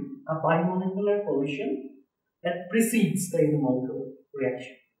should be a bimolecular collision that precedes the unimolecular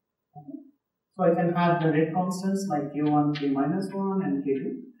reaction. Okay. So I can have the rate constants like K1, K minus 1 and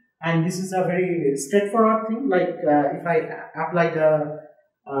K2, and this is a very straightforward thing. Like if I apply the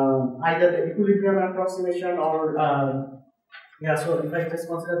either the equilibrium approximation or so if I just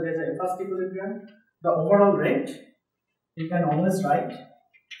consider there is a first equilibrium, the overall rate you can always write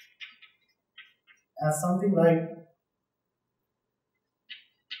as something like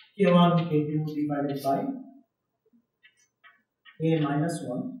K1 K2 divided by A minus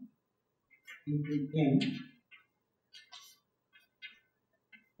 1 into M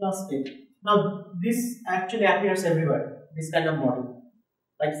plus K. Now this actually appears everywhere, this kind of model,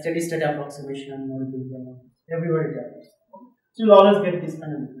 like steady state approximation, everywhere it appears. So you'll always get this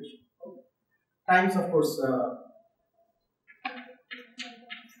kind of equation. Okay. Times, of course,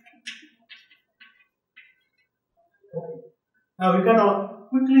 okay. Now we can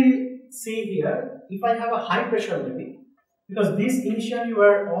quickly see here, if I have a high pressure limit, because these initially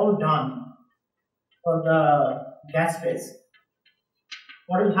were all done for the gas phase,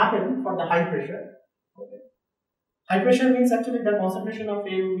 what will happen for the high pressure? Okay. High pressure means actually the concentration of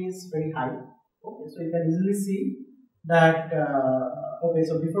M is very high. Okay, so you can easily see that. Okay,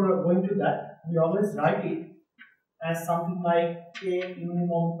 so before going to that, we always write it as something like K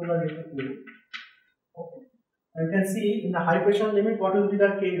unimolecular equilibrium. Okay, you can see in the high pressure limit what will be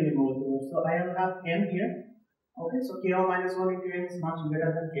the K unimolecular. So I will have M here. Okay, so K1 minus 1 into M is much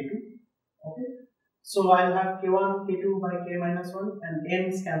greater than K2. Okay, so I will have K1 K2 by K minus 1 and M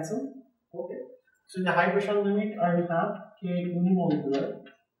is cancelled. Okay, so in the high pressure limit I will have K unimolecular,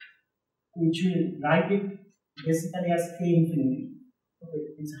 which will write it basically as K infinity. Okay,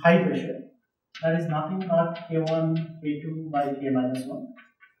 it's high pressure. That is nothing but K1 K2 by K minus 1.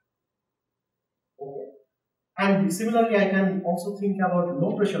 Okay, and similarly I can also think about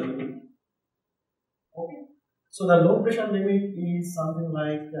low pressure limit. Okay, so the low pressure limit is something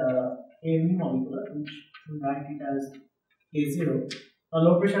like unimolecular, which we write it as K0.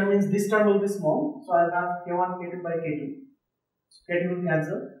 Low pressure means this term will be small, so I'll have K1, K2 by K2. So K2 will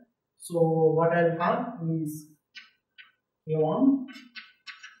cancel. So what I'll have is K1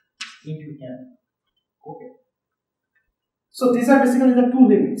 into N. Okay. So these are basically the two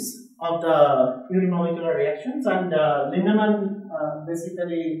limits of the unimolecular reactions, and Lindemann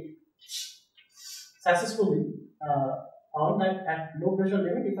basically successfully found that at low pressure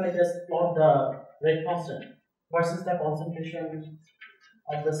limit, if I just plot the rate constant versus the concentration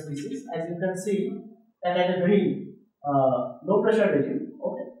of the species, as you can see that at a very low pressure regime,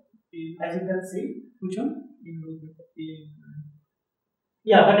 okay, as you can see, which one?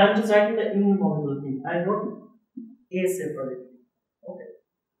 Yeah, but I'm just writing the unimolecular thing. I wrote A separately. Okay.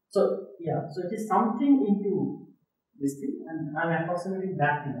 So yeah, so it is something into this thing, and I'm approximating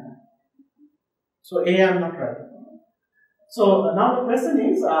that thing. So A I'm not writing. So now the question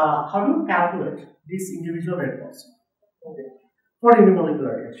is, how do you calculate this individual rate constant? Okay, for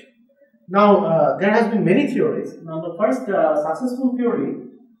unimolecular reaction. Now there has been many theories. Now the first successful theory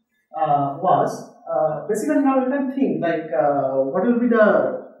was basically, now you can think like what will be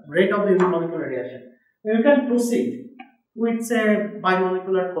the rate of the unimolecular reaction. You can proceed with say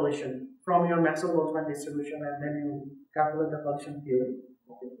bimolecular collision from your Maxwell-Boltzmann distribution, and then you calculate the collision theory.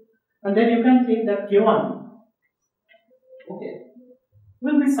 Okay. And then you can think that K1, okay,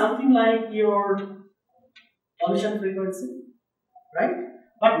 will be something like your collision frequency, right?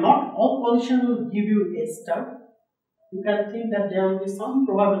 But not all collision will give you a star. You can think that there will be some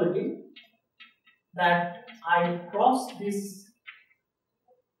probability that I cross this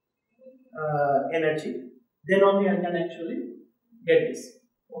energy, then only I can actually get this.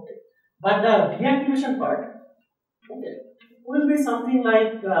 Okay. But the deactivation part, okay, will be something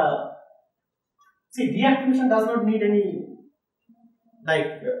like see, deactivation does not need any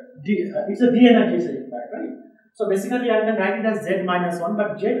like it's a de-energization part, right? So basically I can write it as Z minus 1,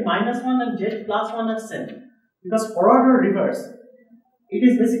 but Z minus 1 and Z plus 1 are same, because forward or reverse, it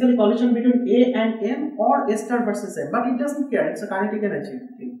is basically collision between A and M or A star versus M, but it doesn't care, it's a kinetic energy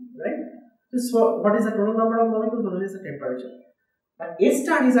thing, right? So what is the total number of molecules, what is the temperature? But A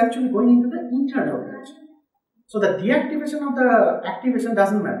star is actually going into the internal energy. So the deactivation of the activation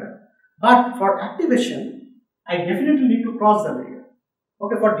doesn't matter. But for activation, I definitely need to cross the barrier.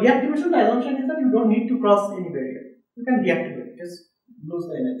 Okay, for deactivation, the assumption is that you don't need to cross any barrier. You can deactivate, just lose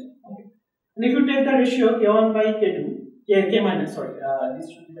the energy. Okay. And if you take the ratio K1 by K2, K minus, sorry, this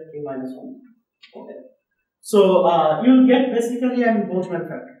should be the K minus 1. Okay. So you'll get basically an Boltzmann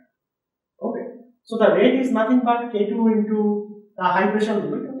factor. Okay. So the rate is nothing but K2 into the high pressure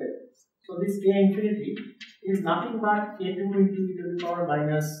limit. Okay. So this K infinity is nothing but K2 into e to the power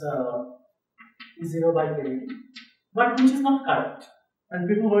minus E0 by K, but which is not correct. And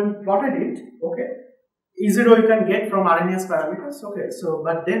people when plotted it, okay, E0 you can get from RNS parameters, okay. So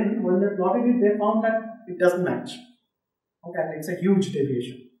but then when they plotted it, they found that it doesn't match. Okay, it's a huge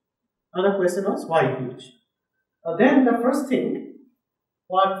deviation. Another question was why huge? Then the first thing,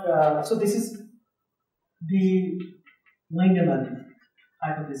 what so this is the Lindemann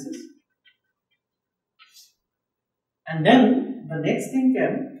hypothesis, and then the next thing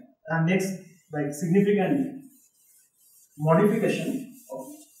came, next like significant modification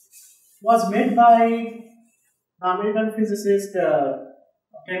was made by the American physicist,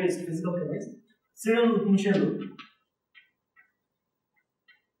 chemist, physical chemist, Cyril Michel.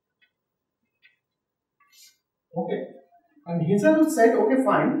 Okay, and Hinsel said, okay,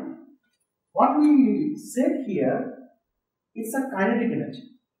 fine. What we said here is a kinetic energy.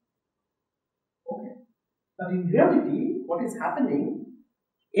 Okay, but in reality, what is happening?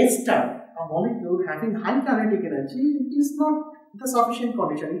 A star, a molecule having high kinetic energy, it is not the sufficient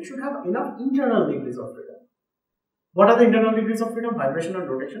condition. It should have enough internal degrees of freedom. What are the internal degrees of freedom? Vibration and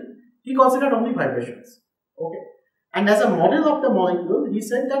rotation. He considered only vibrations. Okay, and as a model of the molecule, he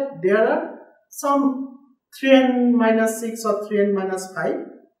said that there are some 3n minus 6 or 3n minus 5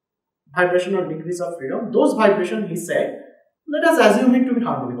 vibrational degrees of freedom. Those vibrations, he said, let us assume it to be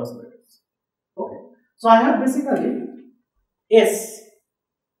harmonic oscillators. Okay, so I have basically S,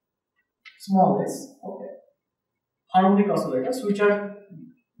 small s, okay, harmonic oscillators, which are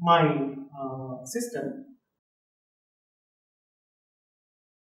my system.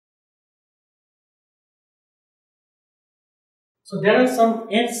 So there are some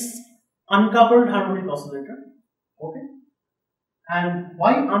S uncoupled harmonic oscillator, okay. And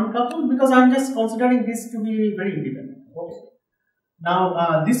why uncoupled? Because I am just considering this to be very independent. Okay.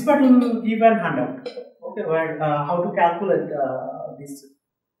 Now this part will give an handout. Okay, where how to calculate this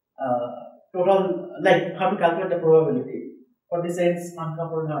total, like how to calculate the probability for this ends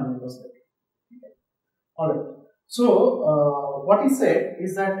uncoupled harmonic oscillator. Alright. So what he said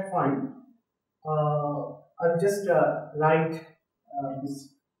is that fine. I'll just write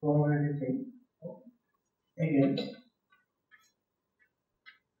this probability thing again.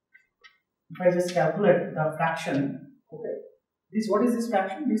 If I just calculate the fraction, okay. What is this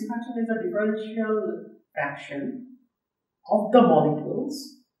fraction? This fraction is a differential fraction of the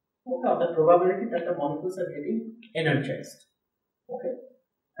molecules, okay, of the probability that the molecules are getting energized, okay,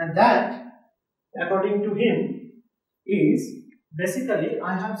 and that according to him is basically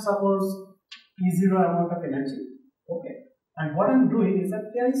I have suppose E0 amount of energy, okay, and what I'm doing is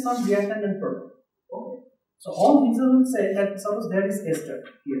that there is some reactant and product, okay. So all these will say that suppose there is ester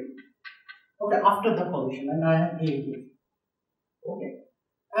here, okay, after the pollution, and I have A here, okay,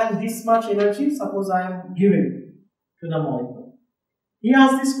 and this much energy suppose I am giving to the molecule. He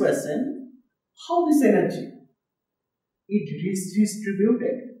asked this question: how this energy is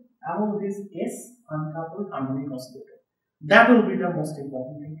distributed among this S uncoupled harmonic oscillator? That will be the most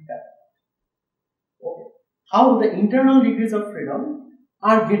important thing. Okay. How the internal degrees of freedom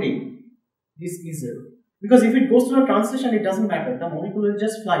are getting this E0. Because if it goes to the transition, it doesn't matter. The molecule will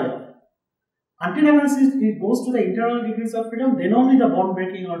just fly off. Until it goes to the internal degrees of freedom, then only the bond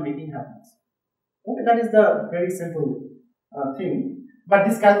breaking or making happens. Okay, that is the very simple thing. But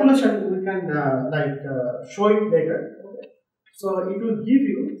this calculation we can show it later. Okay. So it will give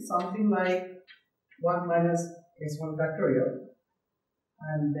you something like 1 minus S1 factorial,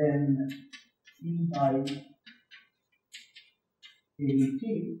 and then E by ADT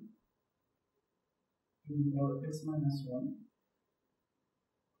e power S minus 1.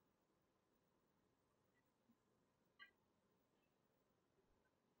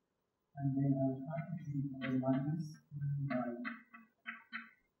 And then alpha e power minus E by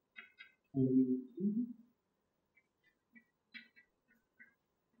ADT.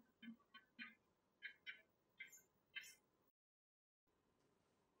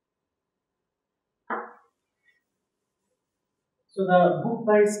 So the book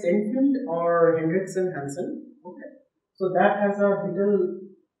by Stenfield or Hendrickson Hansen, okay. So that has a little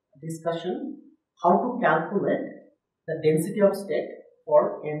discussion how to calculate the density of state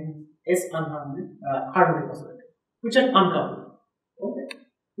for an S harmonic oscillator, which are uncoupled. Okay.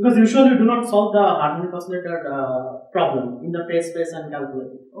 Because usually you do not solve the harmonic oscillator problem in the phase space and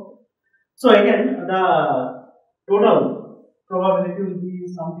calculate it. Okay. So again, the total probability will be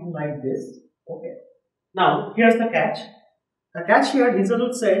something like this. Okay. Now here's the catch. The catch here,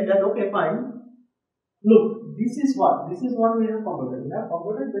 Hazelwood said that okay, fine. Look, this is what we have computed. We have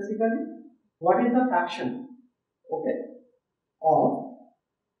computed basically what is the fraction, okay, of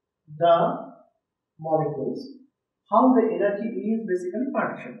the molecules, how the energy is basically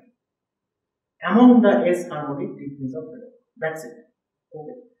partitioned among the S harmonic degrees of freedom. That's it.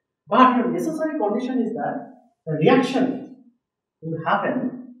 Okay. But your necessary condition is that the reaction will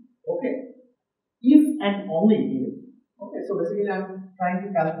happen, okay, if and only if. Okay, so basically I am trying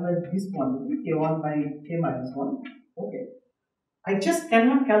to calculate this quantity K1 by K minus 1. Okay, I just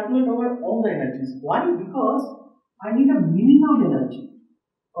cannot calculate over all the energies. Why? Because I need a minimum energy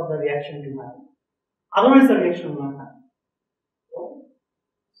for the reaction to happen. Otherwise, the reaction will not happen. Okay.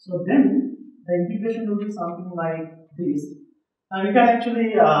 So then the integration will be something like this. Now you can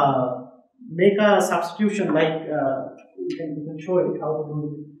actually make a substitution, like you can show it how to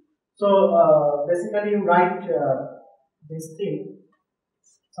do it. So basically you write this thing.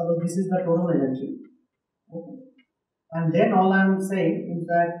 So this is the total energy, okay. And then all I am saying is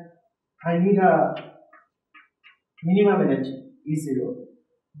that I need a minimum energy E0.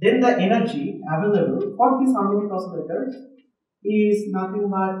 Then the energy available for these harmonic oscillators is nothing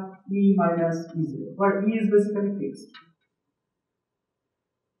but E minus E0, where E is basically fixed.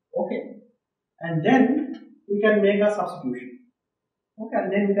 Okay, and then we can make a substitution. Okay,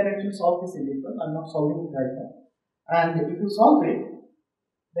 and then we can actually solve this integral. I am not solving it right now. And if you solve it,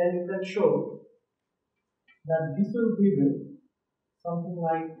 then you can show that this will give you something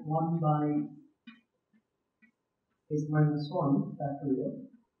like 1 by S minus 1 factorial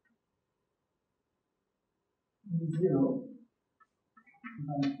E0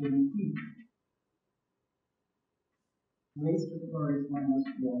 by KT raised to the power S minus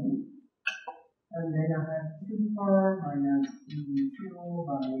 1, and then I have to the power minus E0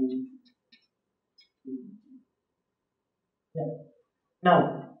 by KT. Yeah.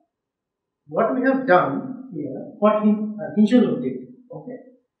 Now, what we have done here, what Hinchelwood did, okay,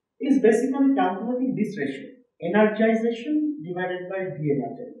 is basically calculating this ratio, energization divided by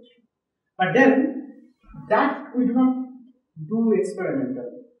de-energization. But then, that we do not do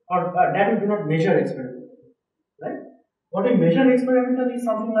experimentally, or that we do not measure experimentally, right? What we measure experimentally is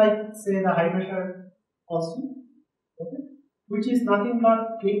something like, say, the high pressure constant, okay, which is nothing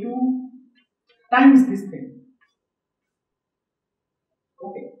but K2 times this thing.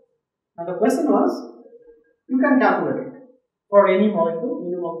 Okay. Now the question was, you can calculate it for any molecule,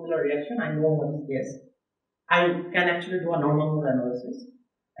 unimolecular reaction. I know what is gas. I can actually do a normal mode analysis.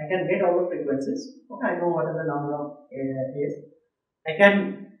 I can get all the frequencies. Okay, I know what is the number of is. I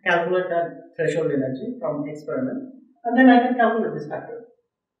can calculate that threshold energy from experiment, and then I can calculate this factor.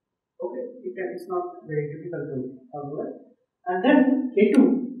 Okay, it's not very difficult to calculate. And then K2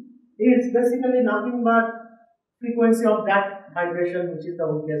 is basically nothing but frequency of that vibration, which is the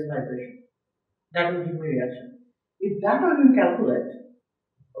weakest vibration. That will give me reaction. If that one you calculate,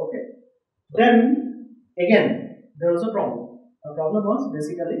 okay, then again there was a problem. The problem was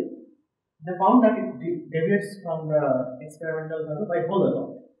basically they found that it deviates from the experimental value by whole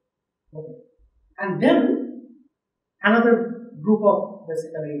amount. Okay. And then another group of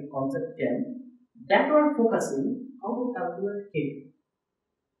basically concept came that were focusing how to calculate K.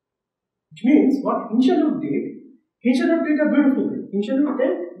 Which means what Hinshelwood did a beautiful thing. Hinshelwood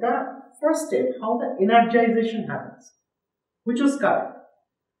did the first step, how the energization happens, which was correct.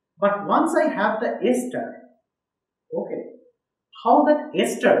 But once I have the ester, okay, how that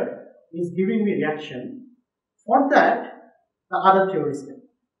ester is giving me reaction, for that the other theories came.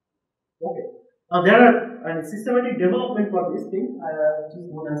 Okay. Now there are systematic development for this thing, which is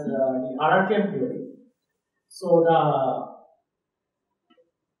known as the RRKM theory. So the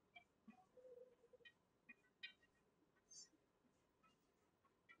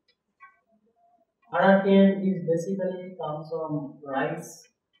RRKM is basically comes from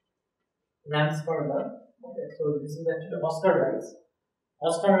Ramsperger. Okay, so this is actually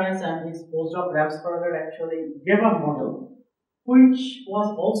Oscar Rice and his postdoc Ramsperger actually gave a model which was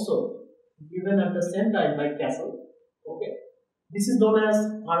also given at the same time by Castle. Okay, this is known as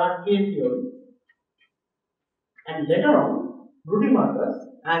RRK theory. And later on, Rudy Marcus,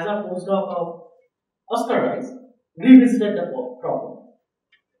 as a postdoc of Oscar Rice, revisited the problem.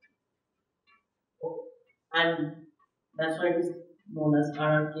 Okay. And that's why it is known as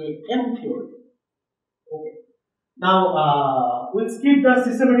RRKM theory. Okay. Now, we'll skip the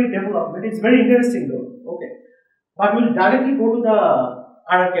systematic development. It's very interesting though. Okay. But we'll directly go to the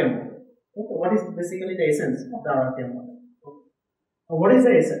RRKM model. Okay. What is basically the essence of the RRKM model? Okay. Now, what is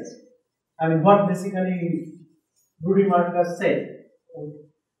the essence? I mean, what basically Rudy Marcus said. Okay.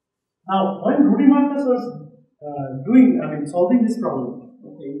 Now, when Rudy Marcus was solving this problem,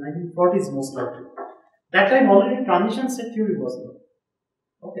 okay, in 1940s most likely, that time already transition state theory was known.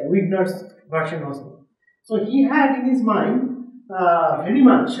 Okay, Wigner's version was known. So he had in his mind very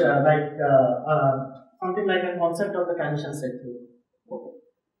much something like a concept of the transition state theory. Okay.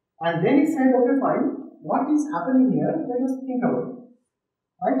 And then he said, okay, fine, what is happening here? Let us think about it.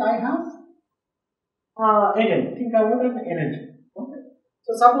 Right, I have again, think about the energy. Okay.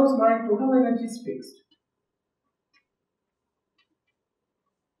 So suppose my total energy is fixed.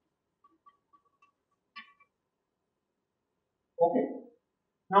 Okay.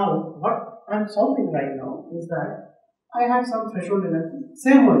 Now, what I am solving right now is that I have some threshold energy,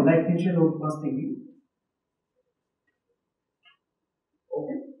 same one like Hinshelwood was thinking.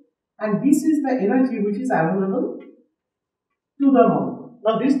 Okay. And this is the energy which is available to the molecule.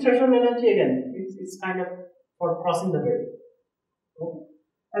 Now, this threshold energy again, it's kind of for crossing the barrier. Okay.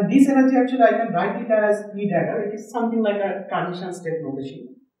 And this energy actually I can write it as E dagger. It is something like a transition state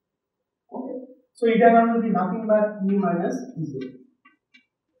notation. Okay. So E dagger will be nothing but E minus E0.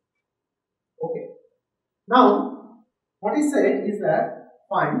 Okay. Now, what is said is that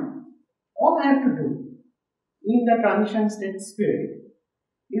fine, all I have to do in the transition state spirit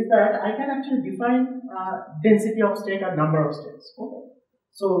is that I can actually define density of state or number of states. Okay.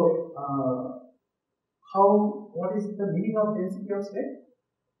 So, what is the meaning of density of state?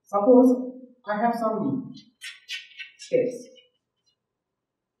 Suppose I have some states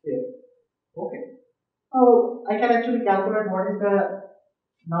here. Okay. Now I can actually calculate what is the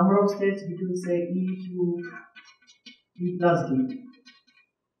number of states between say E to E plus D.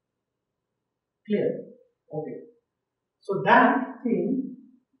 Clear? Okay. So that thing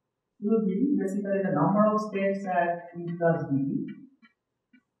will be basically the number of states at E plus D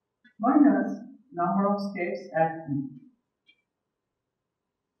minus number of states at E.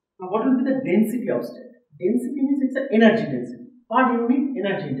 Now, what will be the density of state? Density means it's an energy density per unit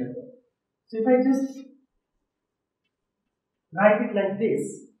energy interval. So, if I just write it like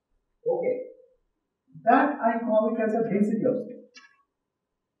this, okay, that I call it as a density of state.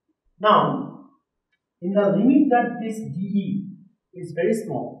 Now, in the limit that this dE is very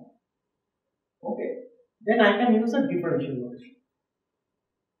small, okay, then I can use a differential notation.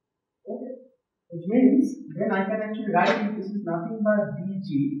 Okay, which means then I can actually write it, this is nothing but dg,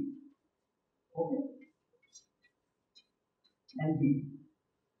 okay, and d.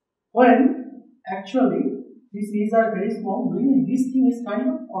 When actually these e's are very small, meaning this thing is kind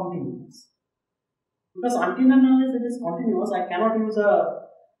of continuous. Because until and unless it is continuous, I cannot use a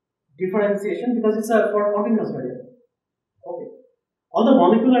differentiation because it's a for continuous variable. Okay. All the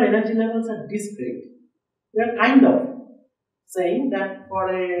molecular energy levels are discrete. We are kind of saying that for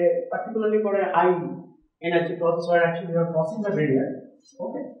a particularly for a high energy process where actually you are crossing the barrier.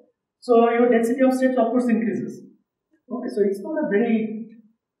 Okay. So your density of states of course increases. Okay, so it's not a very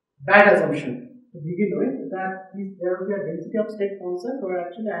bad assumption to begin with that there will be a density of state concept where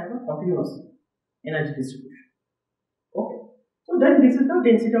actually I have a continuous energy distribution. Okay, so then this is the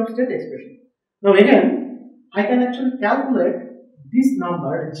density of state expression. Now again, I can actually calculate this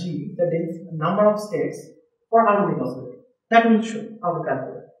number G, the number of states for harmonic oscillator. That will show how to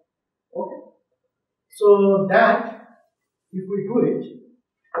calculate. Okay, so that if we do it,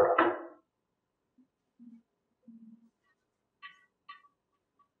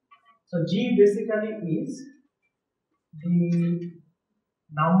 so G basically is the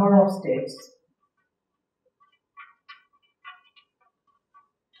number of states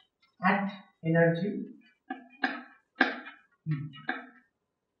at energy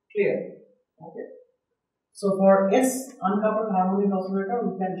clear. Okay. So for S uncoupled harmonic oscillator,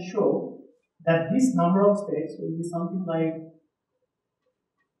 we can show that this number of states will be something like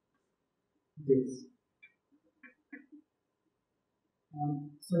this.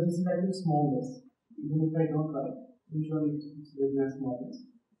 So this is actually small s. Even if I don't write, usually it's very small s.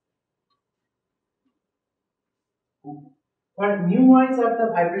 Okay. But nu-wise are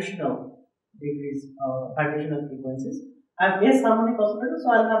the vibrational degrees, vibrational frequencies. I have S harmonic oscillator,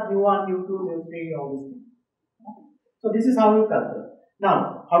 so I'll have nu1, nu2, nu3, all these things. Okay. So this is how you calculate.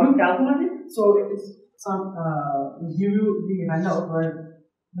 Now, how do you calculate it? So it is some give you the handout where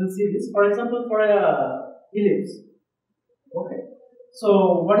you'll see this. For example, for a ellipse. Okay.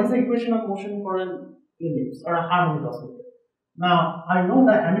 So what is the equation of motion for an ellipse or a harmonic oscillator? Now I know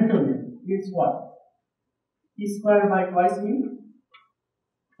the Hamiltonian is what? E square by twice mu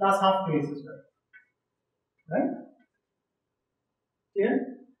plus half k square. Right?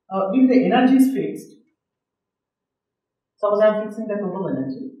 Clear? If the energy is fixed, suppose I am fixing the total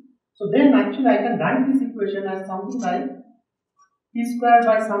energy. So then actually I can write this equation as something like p square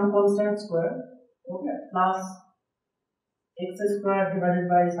by some constant square, okay, plus x square divided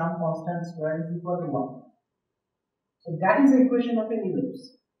by some constant square is equal to 1. So that is the equation of an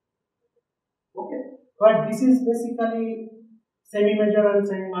ellipse. Okay, but this is basically semi-major and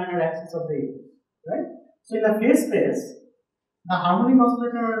semi-minor axis of the ellipse, right? So in the phase space, the harmonic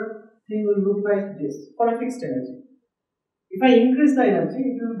oscillator thing will look like this for a fixed energy. If I increase the energy,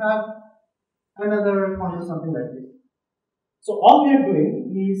 it will have another contour something like this. So all we are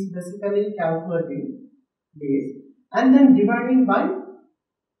doing is basically calculating this and then dividing by,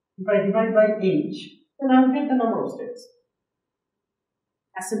 if I divide by h, then I will get the number of states.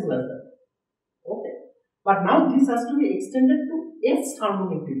 As simple as that. Okay. But now this has to be extended to S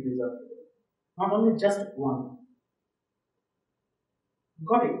harmonic degrees of freedom, not only just one.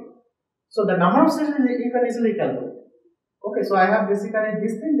 Got it? So the number of states you can easily calculate. Okay, so I have basically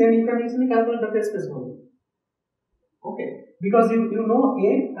this thing, then you can easily calculate the phase space volume. Okay, because you know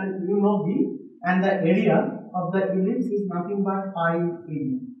A and you know B, and the area of the ellipse is nothing but pi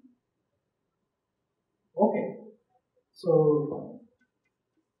AB. Okay, so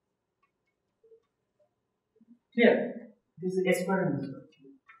clear. This is S square and this square.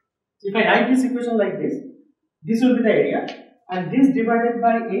 So if I write this equation like this will be the area, and this divided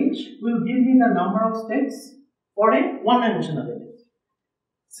by h will give me the number of states for a one-dimensional ellipse.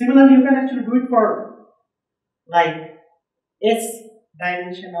 Similarly, you can actually do it for like S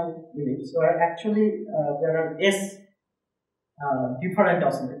dimensional ellipse, where actually there are S different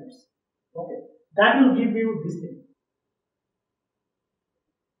oscillators. Okay, that will give you this thing.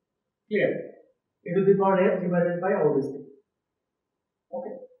 Clear? E to the power S divided by all this thing.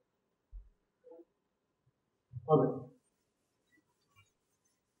 Okay. Okay.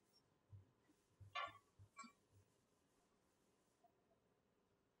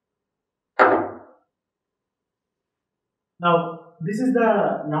 Now this is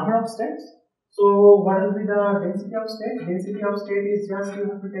the number of states. So what will be the density of state? Density of state is just you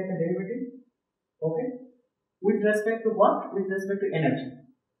have to take a derivative. Okay. With respect to what? With respect to energy.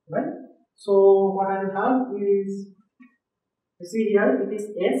 Right? So what I will have is, you see here it is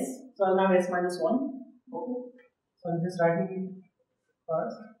S, so I'll have S minus 1. Okay. So I'm just writing it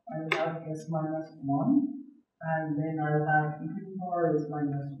First, I will have s minus 1, and then I will have e to the power s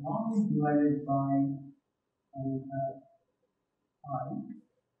minus 1 divided by, I will have I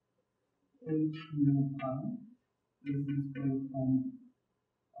h mu I. This is going from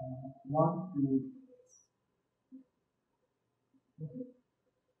 1 to s. Okay.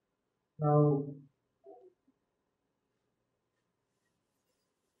 Now,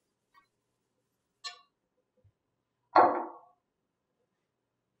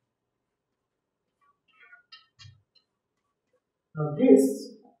 this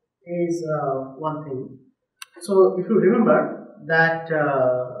is one thing. So if you remember that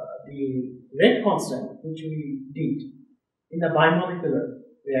the rate constant which we did in the bimolecular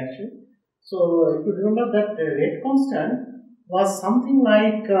reaction. So if you remember that the rate constant was something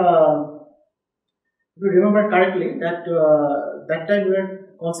like, if you remember correctly, that that time we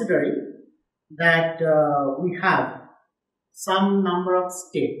were considering that we have some number of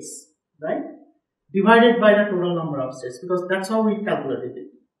states, right, divided by the total number of states, because that's how we calculated it.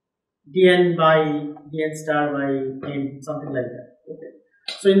 dn by dn star by n, something like that. Okay.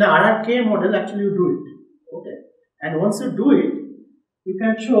 So in the RRK model, actually you do it. Okay. And once you do it, you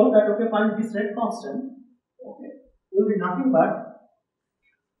can show that, okay, find this rate constant. Okay. Will be nothing but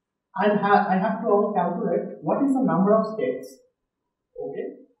I have to also calculate what is the number of states, okay,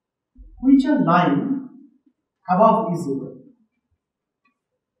 which are lying above E0.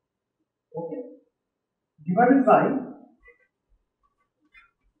 Okay. Divided by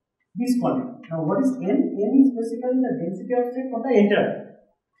this quantity. Now, what is n? N is basically the density of state for the entire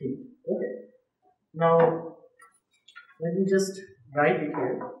thing. Okay. Now, let me just write it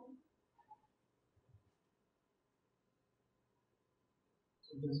here.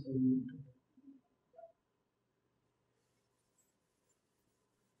 So just a minute.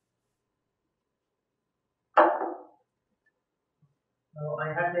 Now, I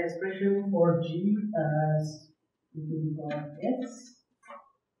have the expression for G as e to the power s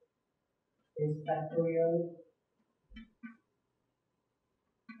is factorial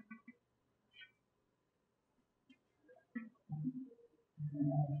and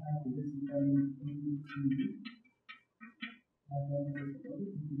I have basically e to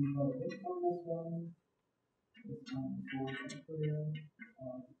the power s minus 1 is minus 4 factorial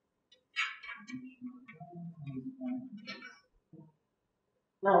or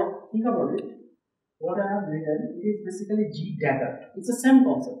now think about it. What I have written, it is basically G dagger. It's the same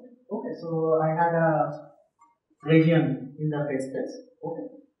concept. Okay, so I had a region in the phase space. Okay,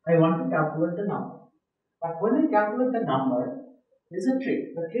 I want to calculate the number. But when I calculate the number, there's a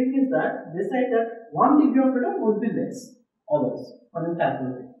trick. The trick is that they say that 1 degree of freedom would be less always when you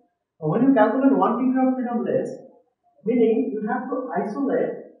calculate it. So when you calculate 1 degree of freedom less, meaning you have to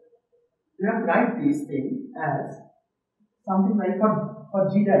isolate, you have to write this thing as something like for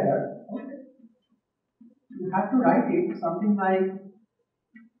G dagger. Okay, you have to write it something like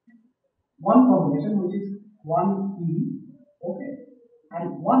one combination which is 1 E, okay,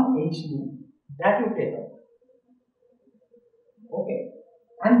 and 1 H nu, that you take up. Okay,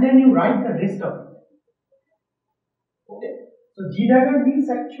 and then you write the rest of it. Okay, so G dagger means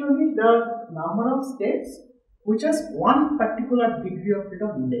actually the number of states which has one particular degree of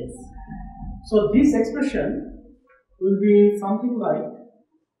freedom less. So this expression will be something like,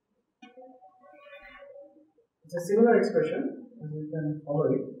 it's a similar expression, and you can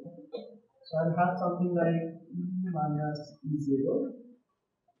follow it. So I'll have something like E minus E0.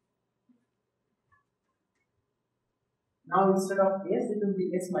 Now instead of S, it will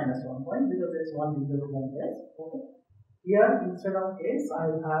be S minus 1 point because it's 1 degree from S. Okay. Here instead of S, I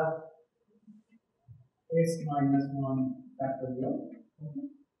will have S minus 1 factorial. Okay.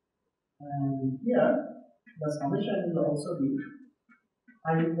 And here the summation will also be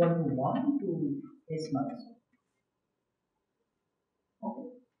I equal to 1 to S minus 1. Okay.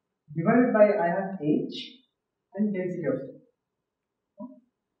 Divided by I have H and density of state. Okay.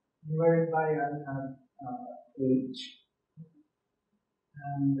 Divided by I have H.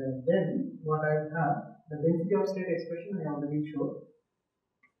 And then what I have, the density of state expression I already showed.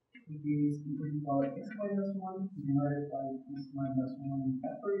 It is e to the power x minus 1 divided by x minus 1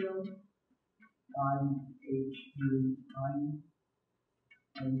 factorial I h u I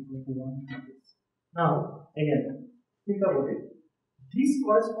equal to 1 to this. Now, again, think about it. This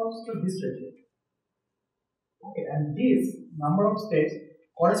corresponds to this ratio. Okay, and this number of states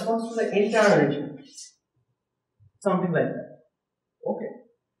corresponds to the entire ratio. Something like that. Okay.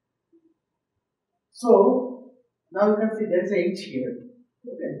 So now you can see there is a h here.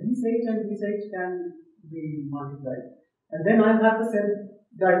 Okay, this h and this h can be multiplied, and then I have the same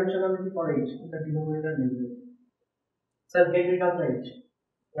dimensionality for h in the denominator and numerator. So I'll get rid of the H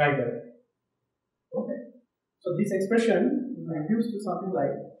right there. Okay. So this expression is reduced to something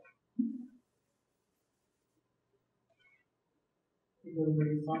like, it will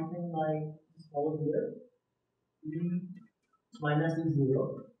be something like this over here, E minus E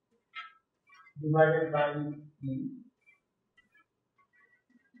 0 divided by E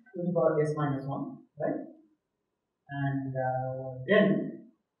to the power S minus 1, right? And then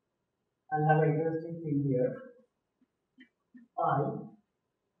I'll have an interesting thing here, I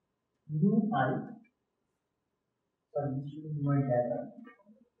mu I, sorry, this should be my data,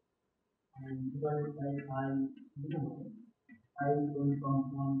 and divided by I mu I is going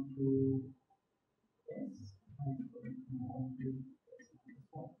from 1 to S, I is going from 1 to S minus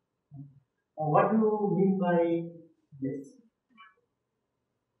 1. What do you mean by this?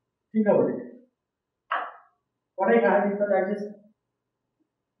 Think about it. What I had is that I just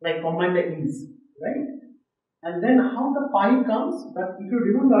like combine the e's, right? And then how the pi comes, but if you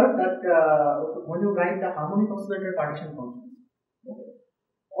remember that when you write the harmonic oscillator partition functions, okay,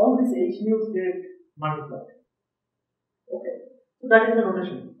 all these h mu's get multiplied. Okay, so that is the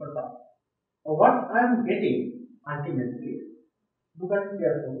notation for pi. What I am getting ultimately, look at it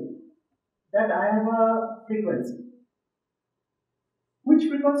carefully, that I have a frequency. Which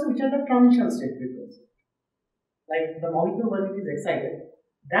frequency? Which are the transition state frequency? Like the molecule when it is excited,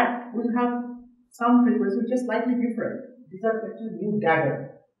 that will have some frequency which is slightly different. These are actually new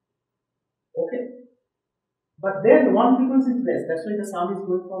dagger. Okay. But then one frequency is less. That's why the sum is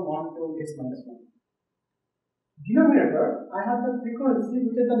going from 1 to S minus 1. Denominator, I have the frequency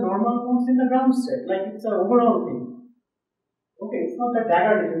which is the normal modes in the ground state. Like it's an overall thing. Okay, it's not the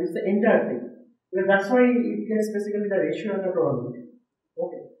dagger region, it's the entire thing. Because that's why it gets basically the ratio and the probability.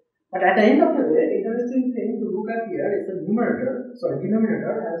 Okay. But at the end of the day, interesting thing to look at here is the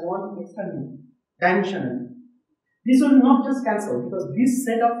denominator has one extra dimension. This will not just cancel because this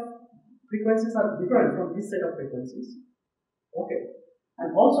set of frequencies are different from this set of frequencies. Okay.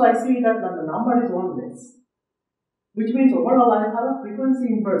 And also I see that the number is one less, which means overall I have a frequency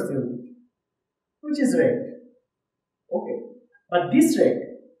inverse unit, which is rate. Okay. But this rate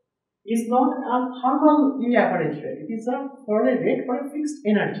is not a thermally average rate. It is for a rate for a fixed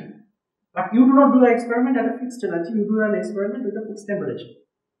energy. But you do not do the experiment at a fixed energy, you do an experiment with a fixed temperature.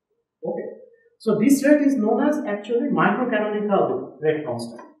 Okay. So this rate is known as actually microcanonical rate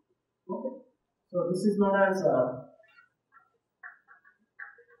constant. Okay. So this is known as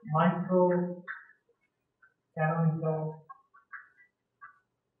microcanonical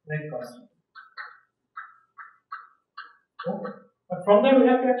rate constant. Okay. But from there we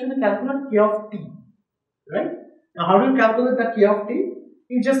have to actually calculate K of t. Right? Now how do you calculate the K of t?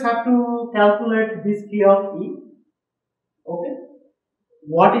 You just have to calculate this K of E. Okay.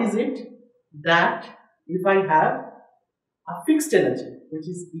 What is it that if I have a fixed energy, which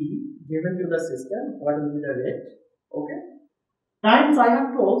is E, given to the system, what will be the rate? Okay. Times I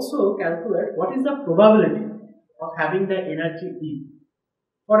have to also calculate what is the probability of having the energy E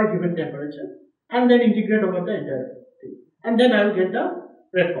for a given temperature, and then integrate over the entire thing. And then I will get the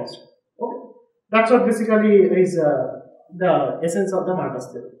rate constant. Okay. That's what basically is the essence of the Marcus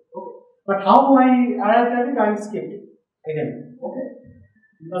theorem. Okay. But how I arrived at it, I skipped it again. Okay.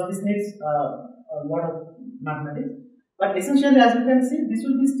 Because this needs a lot of mathematics. But essentially, as you can see, this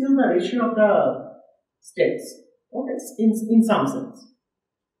will be still the ratio of the states. Okay. In some sense.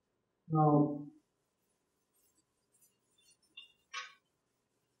 Now,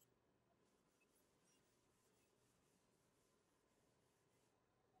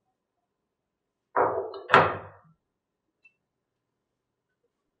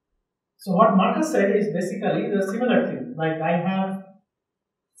 so what Marcus said is basically the similar thing. Like I have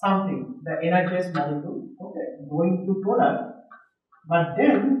something, the energized molecule, okay, going to product, but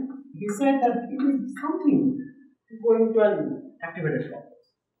then he said that it is something going to an activated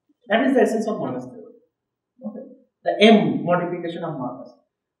complex. That is the essence of Marcus theorem. Okay, the M modification of Marcus.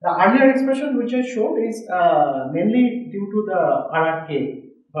 The earlier expression which I showed is mainly due to the RRK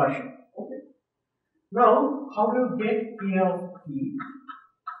version. Okay. Now, how do you get K of T?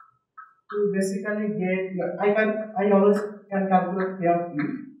 To basically get, I always can calculate K of E.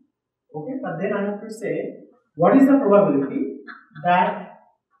 Okay, but then I have to say what is the probability that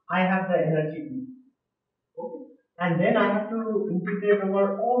I have the energy E. Okay, and then I have to integrate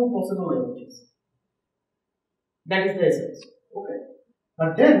over all possible energies. That is the essence. Okay,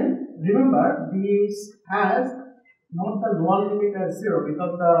 but then remember this has not the lower limit as 0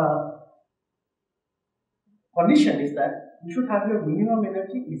 because the condition is that you should have your minimum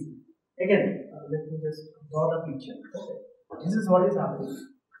energy easy. Again, let me just draw the picture. Okay, this is what is happening.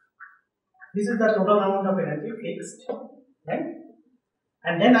 This is the total amount of energy fixed. right?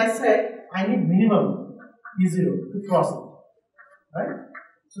 And then I said I need minimum E0 to cross it, right?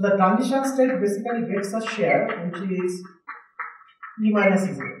 So the transition state basically gets a share which is E minus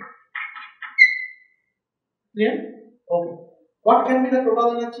E0. Clear? Okay. What can be the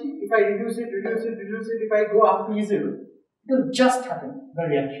total energy? If I reduce it, if I go up to E0, it will just happen, the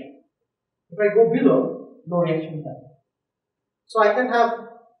reaction. If I go below, no reaction will happen. So I can have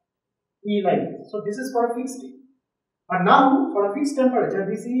E like this. So this is for a fixed T. But now, for a fixed temperature,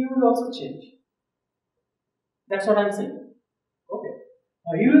 this E will also change. That's what I am saying. Okay.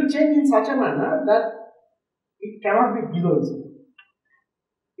 Now, E will change in such a manner that it cannot be below 0.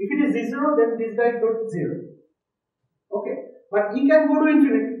 If it is 0, then this guy goes to 0. Okay. But E can go to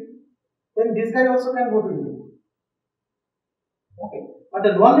infinity. Then this guy also can go to infinity. Okay. But the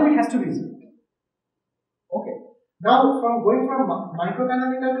lower limit has to be 0. Okay. Now, from going from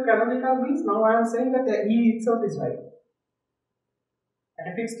microcanonical to canonical means now I am saying that the E itself is right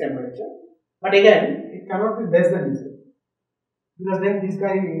at a fixed temperature. But again, it cannot be less than 0 because then this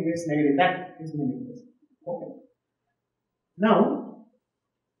guy gets negative. That is meaningless. Okay. Now,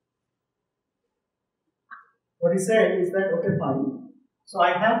 what he said is that okay, fine. So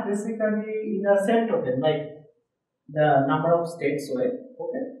I have basically in a set token like the number of states way.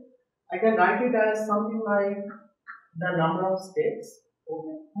 Okay. I can write it as something like the number of states,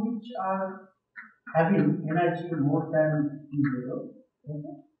 okay, which are having energy more than E0.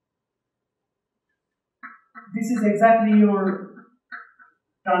 Okay. This is exactly your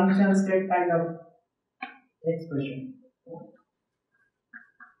transition state kind of expression. Okay.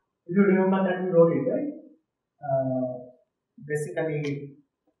 If you remember that we wrote it, right? Basically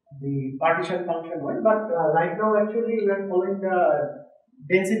the partition function one, but right now actually we are following the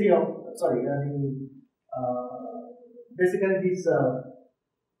density of basically this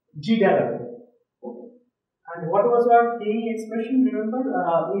G dagger. Okay. And what was our K expression? Remember,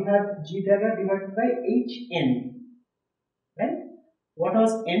 we have G dagger divided by Hn. Right? What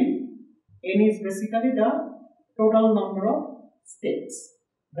was N? N is basically the total number of states.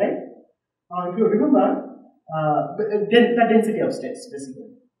 Right? If you remember, the density of states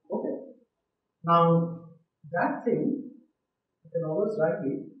basically. Okay. Now that thing you can always write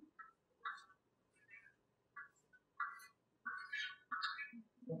it.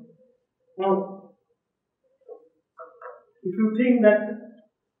 Now, if you think that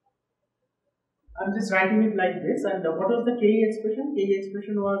I'm just writing it like this, and what was the K expression? K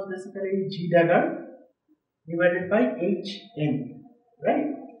expression was basically G dagger divided by Hn,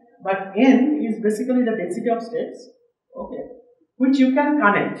 right? But N is basically the density of states, okay, which you can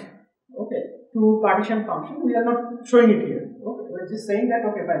connect, okay, to partition function. We are not showing it here, okay. We're just saying that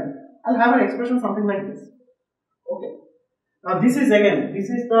okay, fine. I'll have an expression something like this, okay. Now this is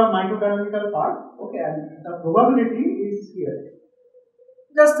the microcanonical part, okay, and the probability is here,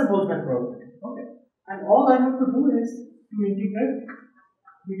 just the Boltzmann probability, okay. And all I have to do is to integrate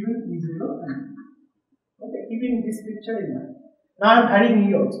between E0 and E. Okay, keeping this picture in mind. Now I am adding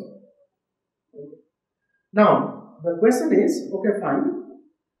E also. Okay. Now the question is, okay, fine.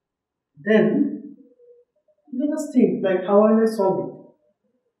 Then let us think like how I will solve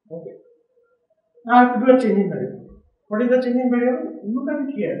it. Okay. Now I have to do a changing variable. What is the changing variable? Look at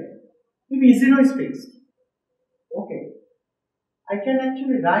it here. If E0 is fixed, okay, I can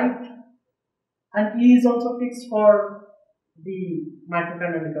actually write, and E is also fixed for the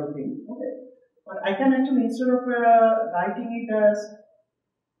microcanonical thing, okay. But I can actually, instead of writing it as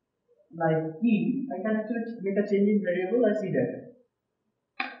like E, I can actually make a changing variable as E dagger.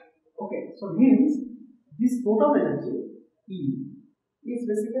 Okay, so means this total energy E is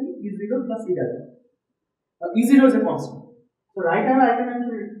basically E0 plus E dagger. E0 is a constant. So right now I can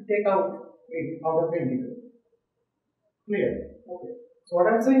actually take out it out of the integral. Clear? Okay. So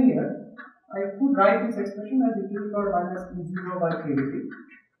what I am saying here, I could write this expression as e to the power minus E0 by kdt,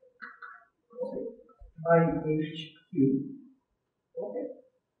 okay, by HQ. Okay.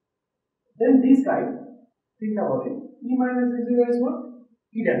 Then this guy, think about it. E minus E0 is what?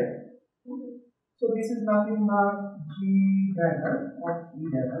 E dagger. Okay. So this is nothing but G dagger of E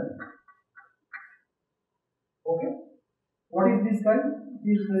dagger. Okay. What is this guy?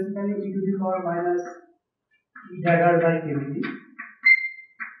 This is basically e to the power minus E dagger by kdt.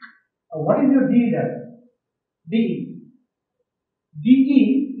 What is your D dagger? DE. DE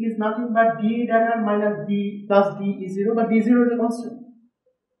is nothing but D dagger minus D plus D is 0, but D0 is a constant.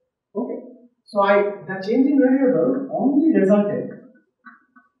 Okay. So the changing variable only resulted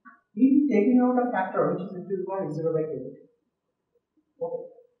in taking out a factor which is e to the power 0 by kdt. Okay.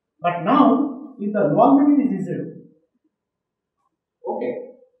 But now, if the lower limit is 0, okay,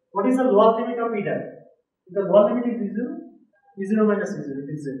 what is the lower limit of E dagger? If the lower limit is 0, E0 minus E0, it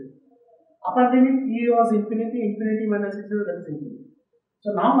is 0. Upper limit E was infinity, infinity minus E0, that is infinity.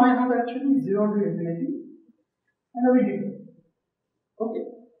 So now I have actually 0 to infinity and a bit. Okay.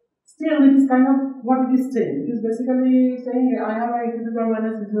 Still, it is kind of what it is saying. It is basically saying I have a e to the power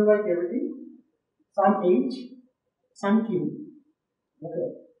minus E0 by cavity, some h, some q. Okay.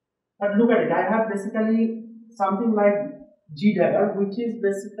 But look at it, I have basically something like G dagger, which is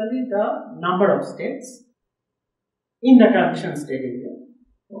basically the number of states in the transition state area,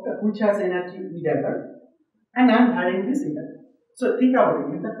 okay, which has energy E dagger, and I am varying this E dagger. So think about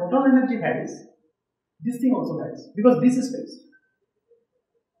it, if the total energy varies, this thing also varies because this is fixed.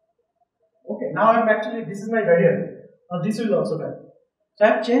 Okay, now I'm actually, this is my variable, now this will also vary. So I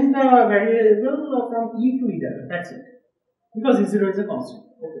have changed the variable from E to E dagger, that's it, because E0 is a constant.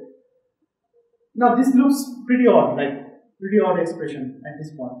 Okay. Now this looks pretty odd, like pretty odd expression at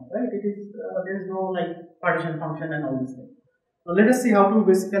this point, right? It is there is no like partition function and all this thing. Now let us see how to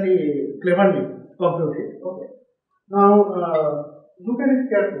basically cleverly compute it. Okay. Now look at it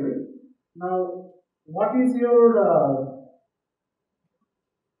carefully. Now what is your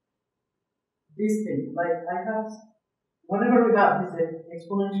this thing? Like I have, whenever we have this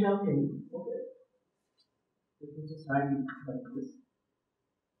exponential thing, okay. Let me just write it like this.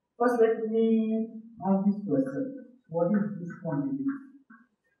 First, let me ask this question. What is this quantity?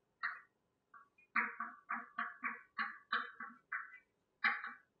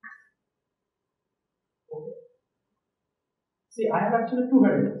 Okay. See, I have actually two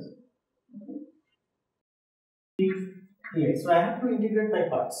variables. Okay. So I have to integrate by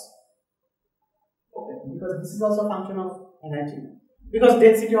parts. Okay, because this is also a function of energy. Because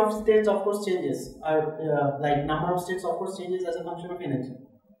density of states, of course, changes. Like number of states, of course, changes as a function of energy.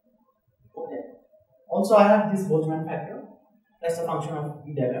 Okay. Also, I have this Boltzmann factor. That's a function of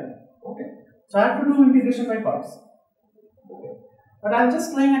E dagger. Okay. So I have to do integration by parts. Okay. But I'm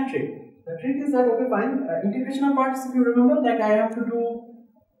just playing a trick. The trick is that, okay, fine. Integration of parts, if you remember, like I have to do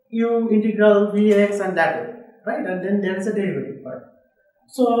u integral vx and that way, right? And then there is a derivative part.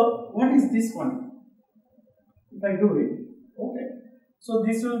 So what is this one? If I do it, okay. So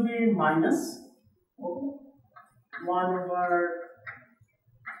this will be minus, okay, 1 over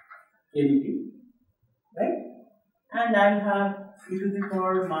kdt, right? And I'll have e to the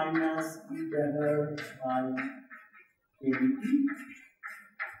power minus e dagger by kdt,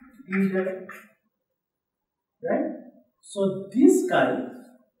 e dagger, right? So this guy,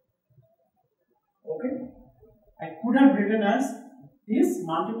 okay, I could have written as this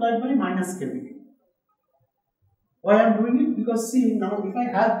multiplied by minus kbt. Why I am doing it? Because see, now if I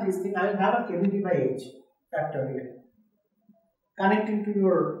have this thing, I will have a kbt by h factor here connecting to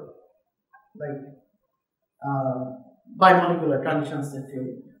your like bimolecular transition state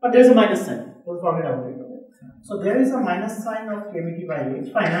theory. But there is a minus sign. Don't forget about it. Okay? So there is a minus sign of kbt by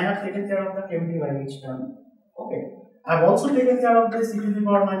h. Fine, I have taken care of the kbt by h term. Okay. I have also taken care of this e to the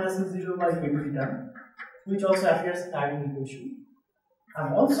power minus E0 by kbt term, which also appears in the equation.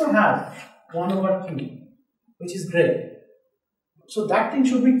 I also have 1 over q, which is gray. So that thing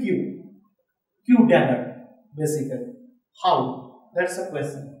should be q dagger, basically. How? That's a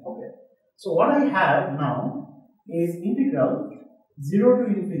question. Okay. So what I have now is integral 0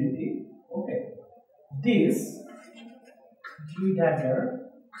 to infinity. Okay. This g dagger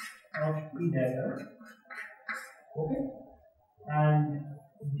of e dagger. Okay. And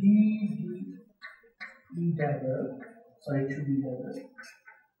d e dagger. Sorry, it should be dagger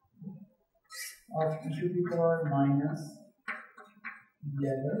of e to the power minus e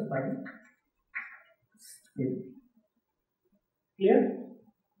dagger by k. Clear?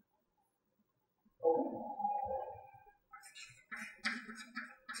 Okay.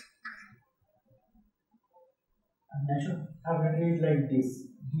 And I should have written it like this.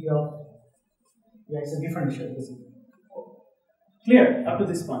 D of, yeah, it's a differential basically. Clear up to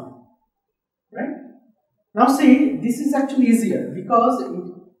this point, right? Now see, this is actually easier because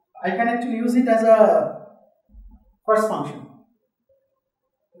I can actually use it as a first function.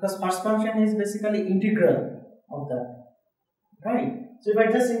 Because first function is basically integral of that, right? So if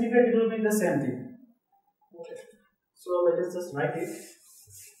I just integrate, it will be the same thing. Okay. So let us just write it.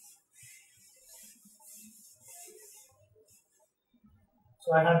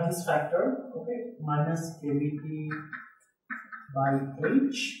 So I have this factor, okay, minus kbt by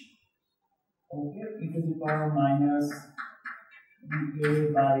h, okay, e to the power minus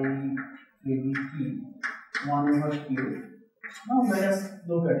dA by kbt, 1 over q. Now let us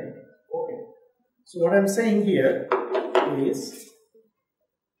look at it. Okay. So what I am saying here is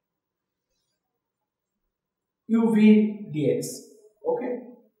uv dx. Okay.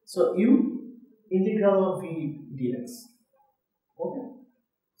 So u integral of v dx.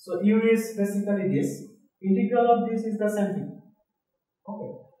 So u is basically this. Integral of this is the same thing.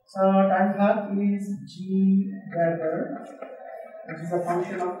 Okay. So time half is g dagger, which is a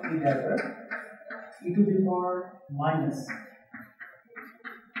function of e dagger, e to the power minus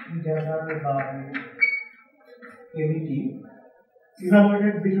e dagger by kbt,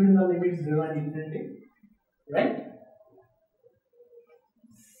 evaluated between the limits 0 and infinity, right?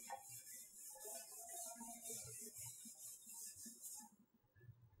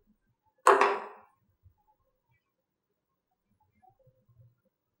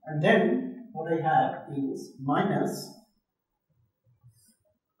 And then what I have is minus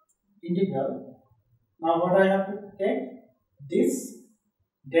integral. Now what I have to take this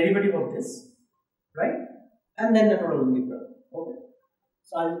derivative of this, right? And then the total integral. Okay.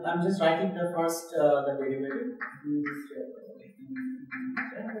 So I'm just writing the first the derivative.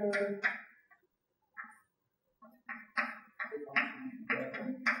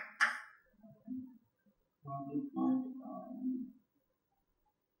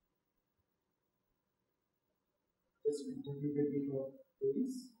 Just derivative of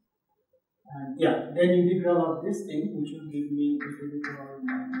this, and yeah, then integral of this thing, which will give me e to the power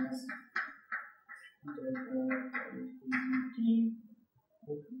minus t,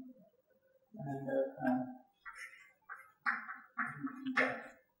 and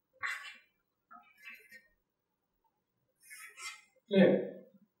clear.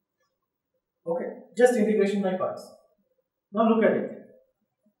 Okay, just integration by parts. Now look at it.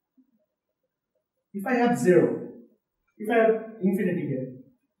 If I have 0, if I have infinity here,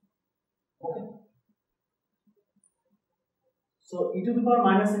 okay, so e to the power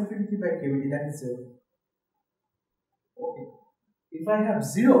minus infinity by kbt, that is 0. Okay, if I have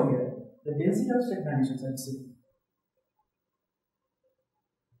 0 here, the density of state vanishes at 0.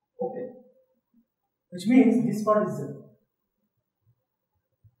 Okay, which means this part is 0.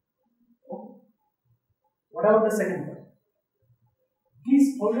 Okay, what about the second part?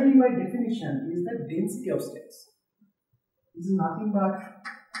 This already by definition is the density of states. This is nothing but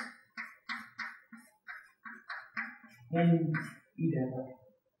n e dagger,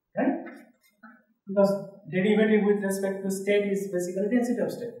 right? Because derivative with respect to state is basically density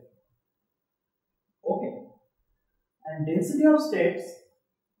of state. Okay, and density of states,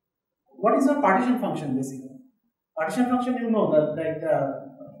 what is a partition function basically? Partition function, you know that if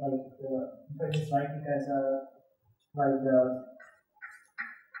I just write it as a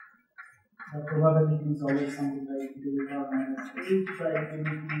the probability is always something like e to the power minus h by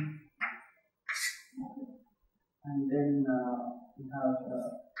kbt, and then we have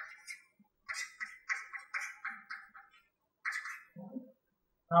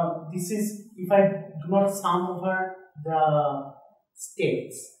now this is if I do not sum over the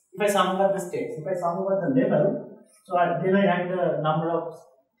states. If I sum over the states, if I sum over the level, so then I write the number of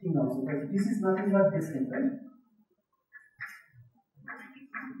things also. But this is nothing but this thing, right?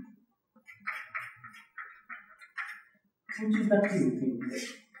 Which is the Q thing.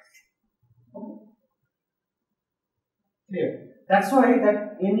 Okay. Clear. That's why that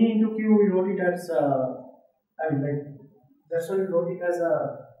N into Q we wrote it as that's why we wrote it as a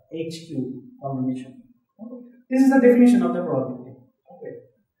HQ combination. Okay. This is the definition of the probability. Okay.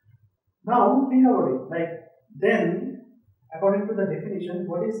 Now think about it. Like then, according to the definition,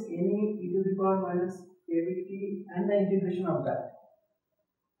 what is any e to the power minus kbt and the integration of that?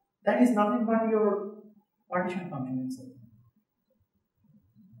 That is nothing but your partition function itself.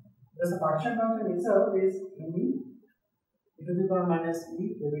 Because the partition function itself is any e to the power minus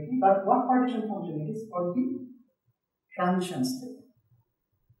e kbt, but what partition function? It is for the transition state.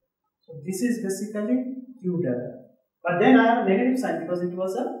 So this is basically q delta. But then I have a negative sign because it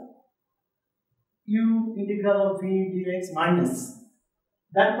was a u integral of v dx minus.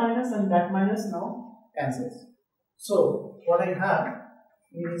 That minus and that minus now cancels. So what I have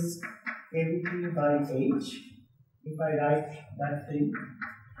is kbt by h. If I write that thing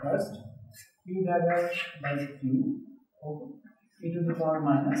first, q dagger by q, okay, e to the power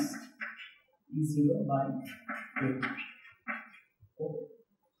minus e0 by k. Okay.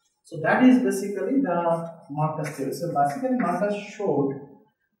 So that is basically the Marcus theory. So basically Marcus showed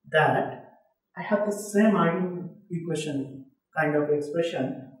that I have the same iron equation kind of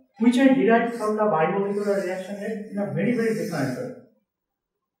expression which I derived from the bimolecular reaction rate in a very different way.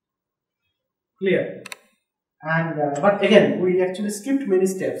 Clear? And but again we actually skipped many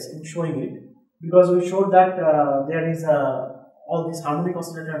steps in showing it because we showed that there is all these harmonic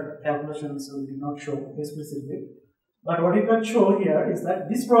oscillator calculations we did not show explicitly. But what you can show here is that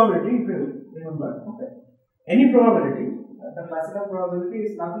this probability, if you remember, okay, any probability, the classical probability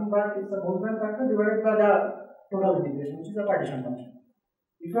is nothing but it's the Boltzmann factor divided by the total integration, which is a partition function.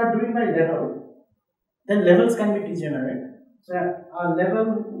 if you are doing by level, then levels can be degenerate. So a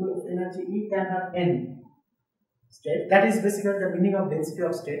level of energy E can have n state. That is basically the meaning of density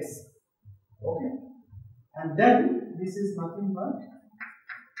of states. Okay, and then this is nothing but,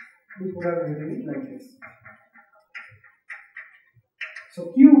 we could have written it like this.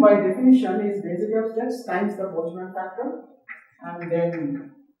 So Q by definition is density of states times the Boltzmann factor, and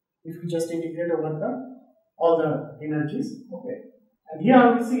then if you just integrate over all the energies. Okay, and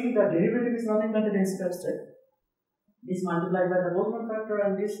here we see the derivative is nothing but the density of state. This multiplied by the Boltzmann factor,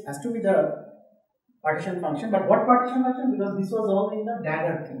 and this has to be the partition function. But what partition function? Because this was all in the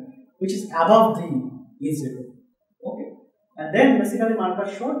dagger thing, which is above the E0. Okay, and then basically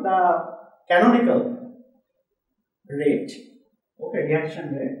Marcus showed the canonical rate, okay,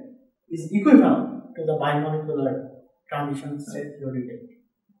 reaction rate, is equivalent to the bimolecular transition state theory rate.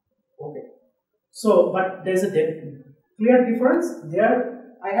 Okay, so but there is a clear difference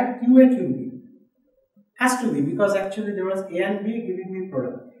there. I have QA QB. Has to be, because actually there was A and B giving me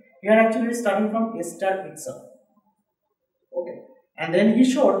product. Here actually starting from A star itself. Okay, and then he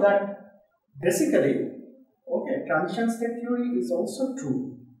showed that basically, okay, transition state theory is also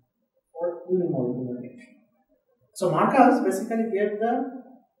true for unimolecular reaction. So Marcus basically gave the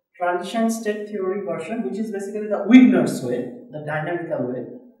transition state theory version, which is basically the Wigner's way, the dynamical way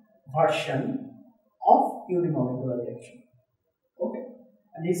version of unimolecular reaction. Okay,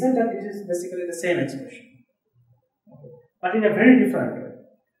 and he said that it is basically the same expression. But in a very different way,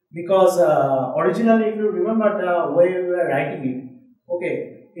 because originally, if you remember the way we were writing it,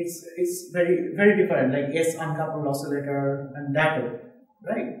 okay, it's very different, like S uncoupled oscillator and that way,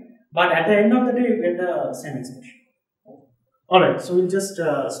 right? But at the end of the day, you get the same expression. All right, so we'll just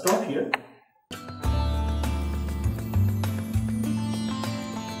stop here.